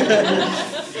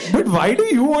 But why do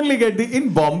you only get in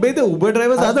Bombay? The Uber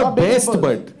drivers are the best,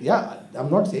 but yeah, I'm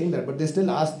not saying that, but they still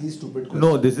ask these stupid questions.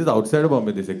 no, this is outside of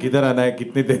Bombay. They say किधर आना है,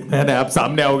 कितनी देर में आना है, आप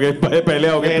सामने आओगे, पहले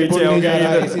आओगे, पीछे आओगे,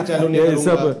 ऐसे चालू नहीं ये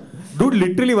सब. करूँगा. Dude,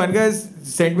 literally one guy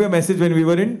sent me a message when we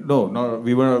were in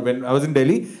when I was in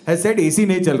Delhi. Has said AC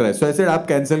नहीं चल रहा है. So I said आप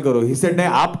cancel करो. He said नहीं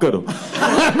आप करो.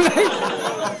 I'm like,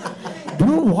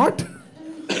 dude, what?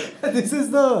 This is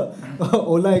the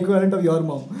Ola equivalent of your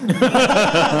mom.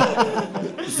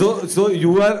 So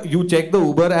you check the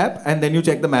Uber app and then you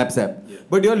check the Maps app. Yeah.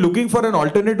 But you're looking for an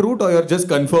alternate route or you're just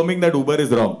confirming that Uber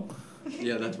is wrong.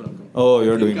 Yeah, that's what I'm confirming. Oh,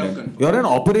 you're doing I'm that. confirmed. You're an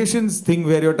operations thing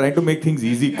where you're trying to make things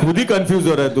easy. खुद ही confused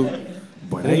हो रहा है तू.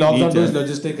 बड़ा He he logs नीच onto his है.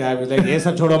 logistic app. He's like ये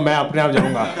सब छोड़ो मैं अपने आप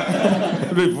जाऊँगा.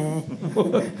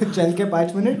 चल के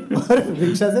 5 मिनट और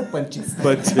रिक्शा से 25.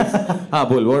 But हाँ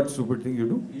बोल, what stupid thing you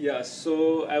do? Yeah, so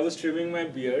I was trimming my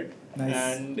beard. Nice.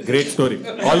 And Great story.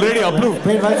 Already approved.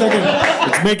 Wait 1 second.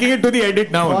 It's making it to the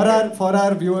edit now. For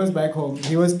our viewers back home,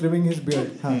 he was trimming his beard.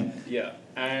 yeah,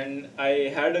 and I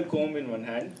had a comb in one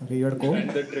hand Okay, you had a comb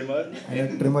and the trimmer and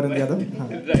a trimmer in the other.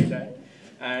 right hand,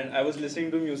 and I was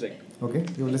listening to music. Okay,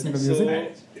 you were listening to music.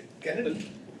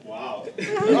 Wow.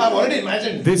 No, I've already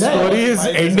imagined. This story is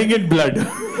ending in blood.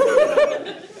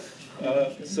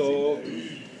 So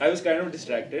I was kind of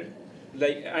distracted,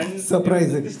 like and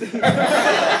Surprising.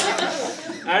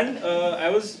 and I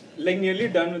was like nearly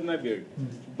done with my beard,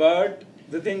 but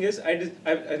the thing is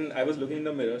I was looking in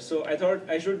the mirror, so I thought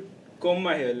I should comb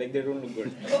my hair, like they don't look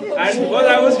good, and because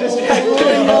I was distracted.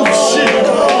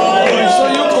 So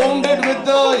you combed it with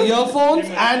the earphones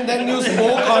and then you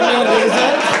spoke on your razor.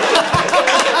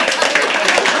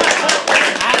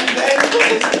 And then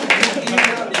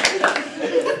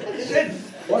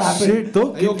what happened? Shit, तो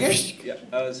Are you okay?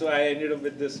 Yeah, so I ended up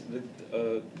with this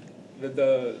with the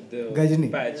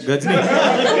Gajni. patch. Gajni.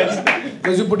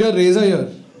 Because you put your razor here.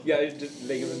 Yeah, it just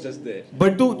like it was just there.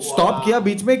 But तू stop किया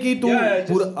बीच में कि तू Yeah,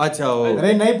 just- पूरा अच्छा हो.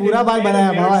 अरे नहीं पूरा बाल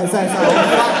बनाया बाबा ऐसा ऐसा.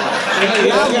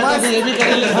 ये भी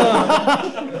कर लेगा.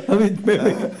 बीच में.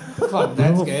 Fuck,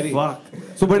 that's scary. Fuck.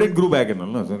 So but it grew back and all,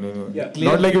 no? So, Yeah.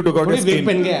 Not like you took out थोड़ी your wig skin.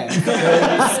 पहन गया है.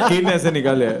 Skin ऐसे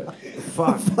निकाले.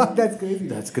 Fuck. Fuck, that's crazy.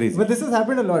 That's crazy. But this has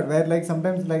happened a lot where like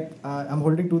sometimes like I'm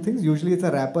holding two things. Usually it's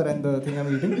a wrapper and the thing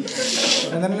I'm eating.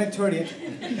 And then I'm like छोड़िए.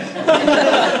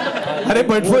 अरे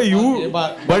but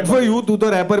for you तू तो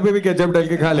wrapper पे भी ketchup डाल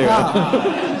के खा लेगा.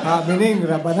 हाँ meaning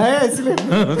बनाया है इसलिए.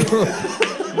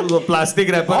 Plastic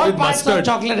wrapper All with parts of mustard.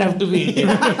 chocolate have to be eaten.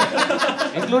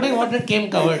 Including what it came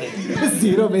covered in.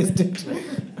 Zero wastage.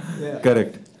 Yeah.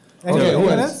 Correct. Anyway, Okay, who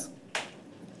anyone else?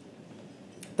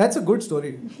 That's a good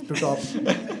story to top.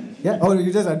 Yeah. Oh,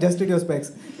 you just adjusted your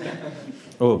specs.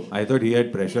 Oh, I thought he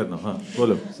had pressure now. हाँ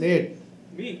बोलो. Say it.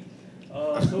 Me.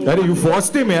 अरे you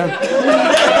forced him यार.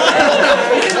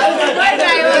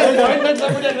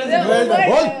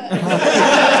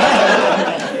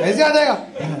 ऐसे आ जाएगा.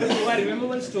 I remember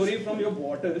one story from your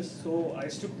bottles. So I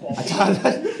used to copy.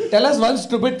 Tell us one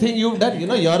stupid thing you've done. You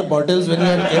know your bottles when you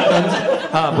have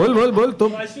kept. हाँ बोल So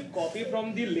I used to copy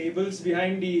from the labels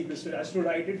behind the. I used to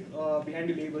write it behind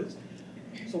the labels.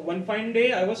 So one fine day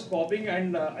I was copying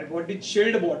and I bought the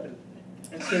chilled bottle.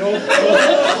 Instead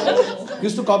of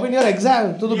Used to copy in your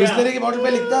exam. तो बिस्लरी की bottle पे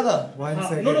लिखता था.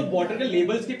 No, bottle के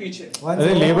labels के पीछे.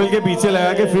 अरे label के पीछे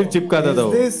लगा के फिर चिपकाता था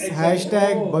वो. This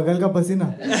hashtag बगल का पसीना.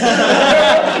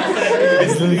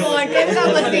 This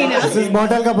is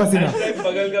bottle का पसीना. Hashtag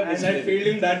बगल का पसीना. I failed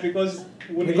in that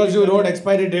because you wrote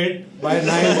expiry date by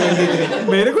 9/23.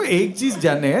 मेरे को एक चीज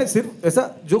जानने है, सिर्फ ऐसा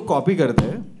जो कॉपी करते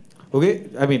हैं, ओके,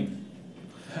 आई मीन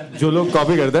जो लोग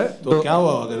कॉपी करता है तो क्या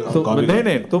हुआ अगर तो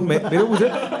नहीं तो मेरे को मुझे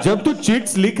जब तू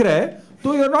चिट्स लिख रहा है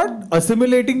तो you are not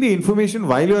assimilating the information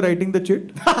while you are writing the chit.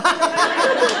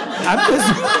 I'm just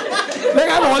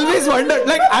like I've always wondered,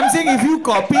 like I'm saying if you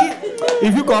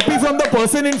copy from the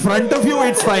person in front of you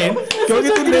it's fine क्योंकि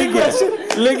तू नहीं किया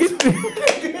लेकिन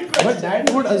But that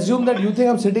would assume that you think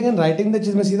I'm sitting and writing the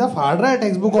चीज में सीधा फाड़ रहा है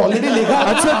टेक्स्ट बुक ऑलरेडी लिखा.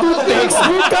 अच्छा तू टेक्स्ट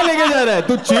बुक का लेके जा रहा है,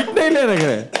 तू चिट नहीं ले रहा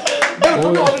है.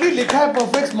 ऑलरेडी लिखा है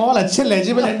परफेक्ट स्मॉल अच्छे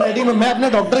लेजिबल हैंडराइटिंग में. मैं अपने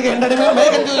डॉक्टर के हैंडराइटिंग में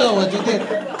मैं कंफ्यूज होऊंगा चूते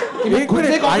कि खुद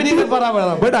से कॉपी नहीं कर पा रहा.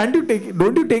 But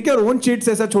don't you take your own cheats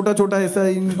ऐसा छोटा ऐसा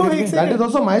in that is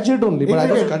also my cheat only but I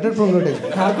just cut it from your text.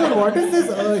 Thakur, what is this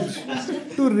urge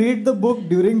to read the book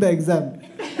during the exam?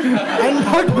 And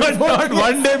not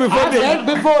one day before. I read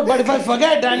before, but if I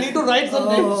forget, I need to write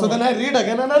something. So then I read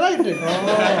again and I write it.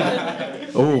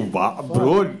 Oh wow,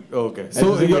 bro. Okay. So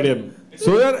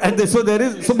there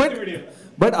is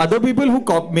but other people who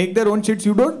make their own cheats,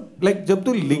 you don't like जब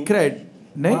तू लिख रहा है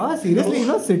नहीं. Seriously, you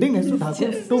know, sitting next to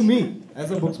Thakur to me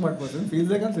as a book smart person feels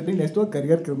like I'm sitting next to a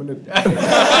career criminal.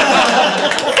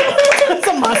 It's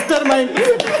a mastermind.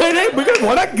 नहीं because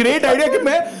what a great idea कि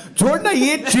मैं छोड़ना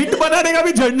ये cheat बनाने का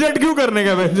भी झंझट क्यों करने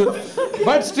का मैं.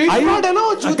 But street smart है ना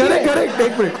वो चूतिया. Correct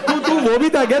एक मिनट तू वो भी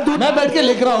था क्या तू. मैं बैठ के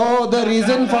लिख रहा हूँ the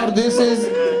reason for this is.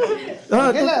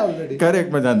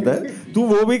 Correct मैं जानता है. तू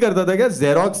वो भी करता था क्या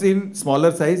जेरोक्स इन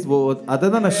स्मॉलर साइज वो आता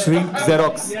था ना श्रिंक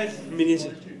जेरोक्स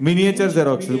मिनिएचर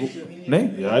जेरोक्स नहीं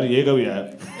यार ये कभी आया.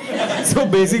 सो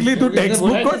बेसिकली तू टेक्स्ट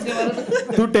बुक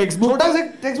छोटा सा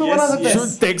टेक्स्ट बुक बना सकता है.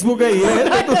 टेक्स्ट बुक है ये है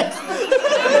तो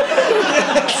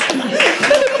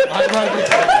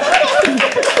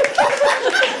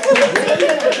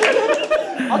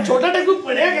और छोटा टेक्स्ट बुक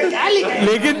पढ़ेगा क्या लिखा है.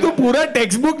 लेकिन तू पूरा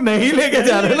टेक्स्ट बुक नहीं लेके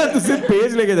जा रहा ना, तू सिर्फ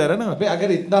पेज लेके जा रहा ना. अबे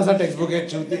अगर इतना सा टेक्स्ट बुक है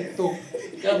चूती तो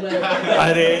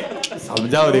अरे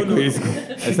समझाओ देखो इसको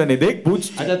ऐसा नहीं देख पूछ.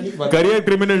 Career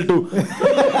criminal to.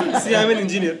 See, I'm an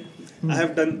engineer. I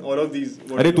have done all of these.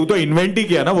 अरे तू तो इन्वेंट ही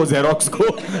किया ना वो जेरोक्स को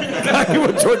ताकि वो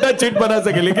छोटा चिट बना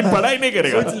सके लेकिन पढ़ाई नहीं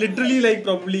करेगा. So it's literally like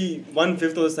probably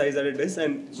 1/5 of the size that it is,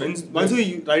 and once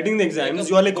you're writing the exams,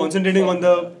 you are like concentrating on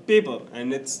the paper, and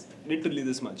it's literally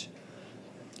this much.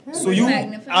 So you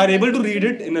are able to read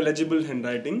it in a legible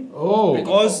handwriting. Oh.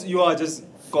 Because you are just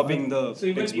copying the.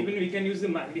 So textbook. even we can use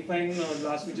the magnifying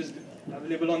glass which is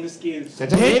available on the scales.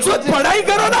 पढ़ाई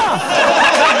करो ना.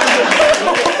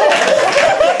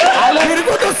 मेरे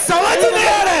को तो समझ नहीं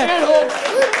आ रहा है.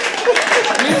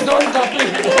 Please don't copy.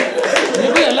 ये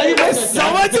भी अलग ही बात है.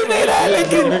 समझ नहीं रहा है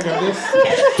लेकिन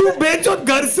तू बेचो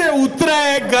घर से उतरा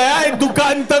है गया है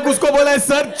दुकान तक उसको बोला है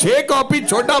सर 6 कॉपी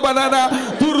छोटा बनाना.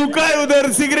 तू रुका है उधर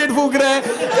सिगरेट फूक रहा है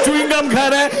च्युइंग गम खा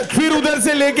रहा है फिर उधर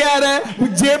से लेके आ रहा है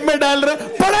जेब में डाल रहा है.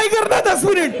 पढ़ाई करना 10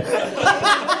 मिनट.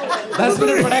 10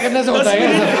 मिनट पढ़ाई करने से होता है.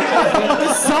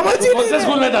 समझ ही नहीं.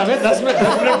 स्कूल में था 10 मिनट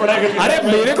पढ़ाई करने. अरे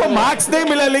मेरे को मार्क्स नहीं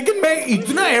मिला लेकिन मैं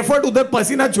इतना एफर्ट उधर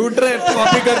पसीना छूट रहा है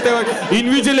कॉपी करते हुए.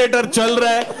 इन्विजिलेटर चल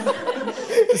रहा है.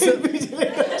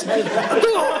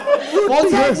 कौन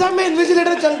सा एग्जाम में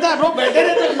इन्विजिलेटर चलता है ब्रो. बैठे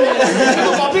रहते हैं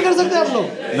तो कॉपी कर सकते हैं हम लोग.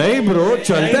 नहीं ब्रो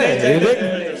चलता है ये देख.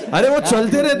 अरे वो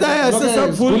चलते रहता है ऐसे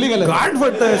सब फुल गांड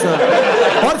फटता है सर.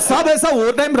 और सब ऐसा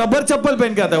वो टाइम रबर चप्पल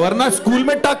पहन के आता है वरना स्कूल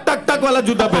में टक टक टक वाला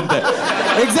जूता पहनता है.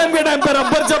 एग्जाम के टाइम पे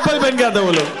रबर चप्पल पहन के आता है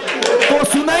वो लोग तो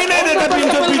सुना ही नहीं देता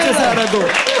पीछे से आ रहा तो.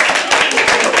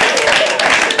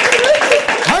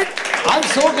 I'm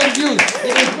so confused.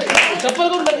 चप्पल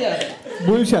कौन पहन के आ रहा है.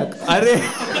 बुलशट. अरे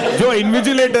जो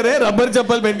इन्विजिलेटर है रबर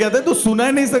चप्पल पहन के आता है तो सुन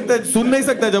नहीं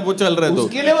सकता जब वो चल रहा है तो.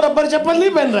 उसके लिए वो रबर चप्पल नहीं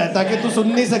पहन रहा है ताकि तू सुन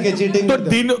नहीं सके चीटिंग. तो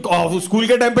दिन स्कूल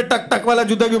के टाइम पे टक टक वाला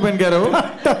जूता क्यों पहन के रहे हो.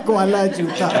 टक वाला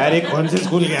जूता. यार एक कौन से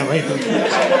स्कूल गया भाई तू.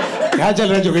 क्या चल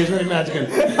रहा है जोगेश्वरी में आजकल.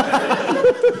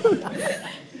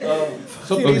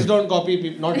 So please don't copy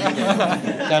people, not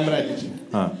camera edition.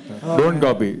 हाँ don't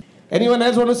copy. Anyone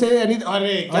else want to say anything?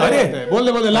 अरे बोल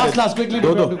दे last quickly.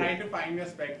 दो. Try to find your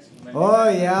specs. Oh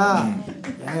yeah.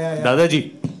 दादाजी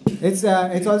It's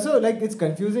also like it's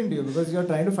confusing to you because you're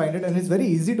trying to find it and it's very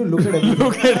easy to look at everything.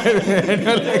 Look at it. And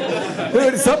you're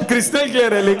like, सब crystal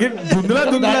clear है लेकिन धुंधला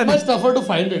धुंधला. That much tougher to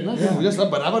find it, ना? मुझे सब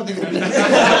बराबर दिख रहा है.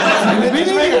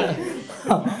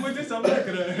 मुझे सब लग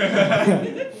रहा है.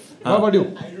 How about you?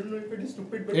 I don't know if it is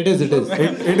stupid, but It is. It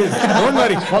is. Don't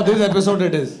worry. For this episode,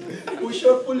 it is. push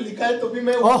और pull लिखा है तो भी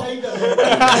मैं उतना ही कर रहा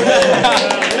हूँ.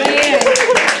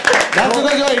 That's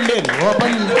because you're Indian. वो अपन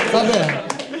सब है.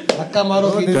 धक्का मारो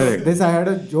की. This I had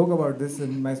a joke about this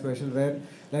in my special where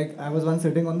like I was once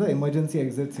sitting on the emergency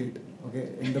exit seat, okay,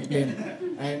 in the plane,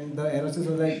 and the air hostess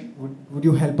was like, "Would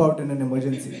you help out in an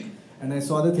emergency?" And I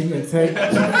saw the thing and said,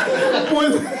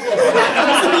 "Pull."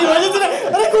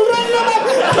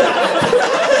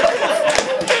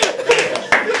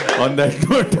 On that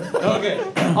note. Okay.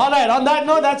 All right. On that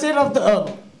note, that's it of the.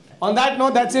 On that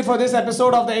note, that's it for this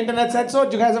episode of the Internet Set. So,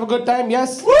 you guys have a good time?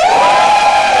 Yes. Thank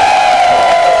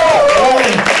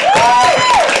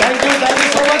you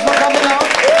so much for coming out.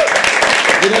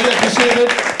 We really appreciate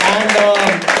it. And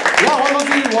yeah, all of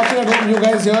you watching at home, you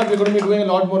guys here, we're going to be doing a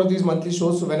lot more of these monthly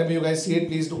shows. So whenever you guys see it,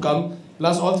 please do come.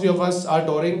 Plus, all three of us are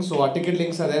touring, so our ticket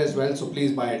links are there as well. So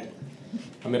please buy it.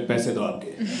 हमें पैसे दो आपके.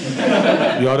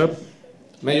 Europe.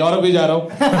 मैं Europe भी जा रहा हूँ.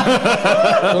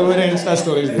 तो मेरे इंस्टा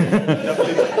स्टोरीज में.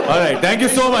 All right. Thank you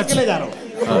so much. इसके लिए जा रहा हूँ.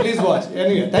 So please watch.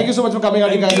 Anyway, thank you so much for coming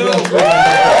out, you guys. Good night.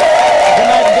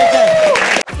 Take care.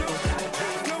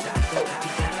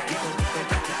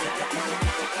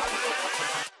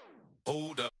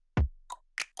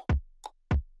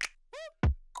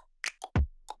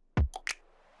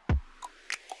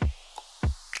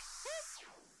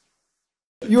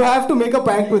 You have to make a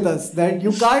pact with us that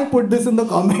you can't put this in the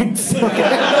comments.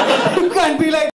 Okay? You can't be like.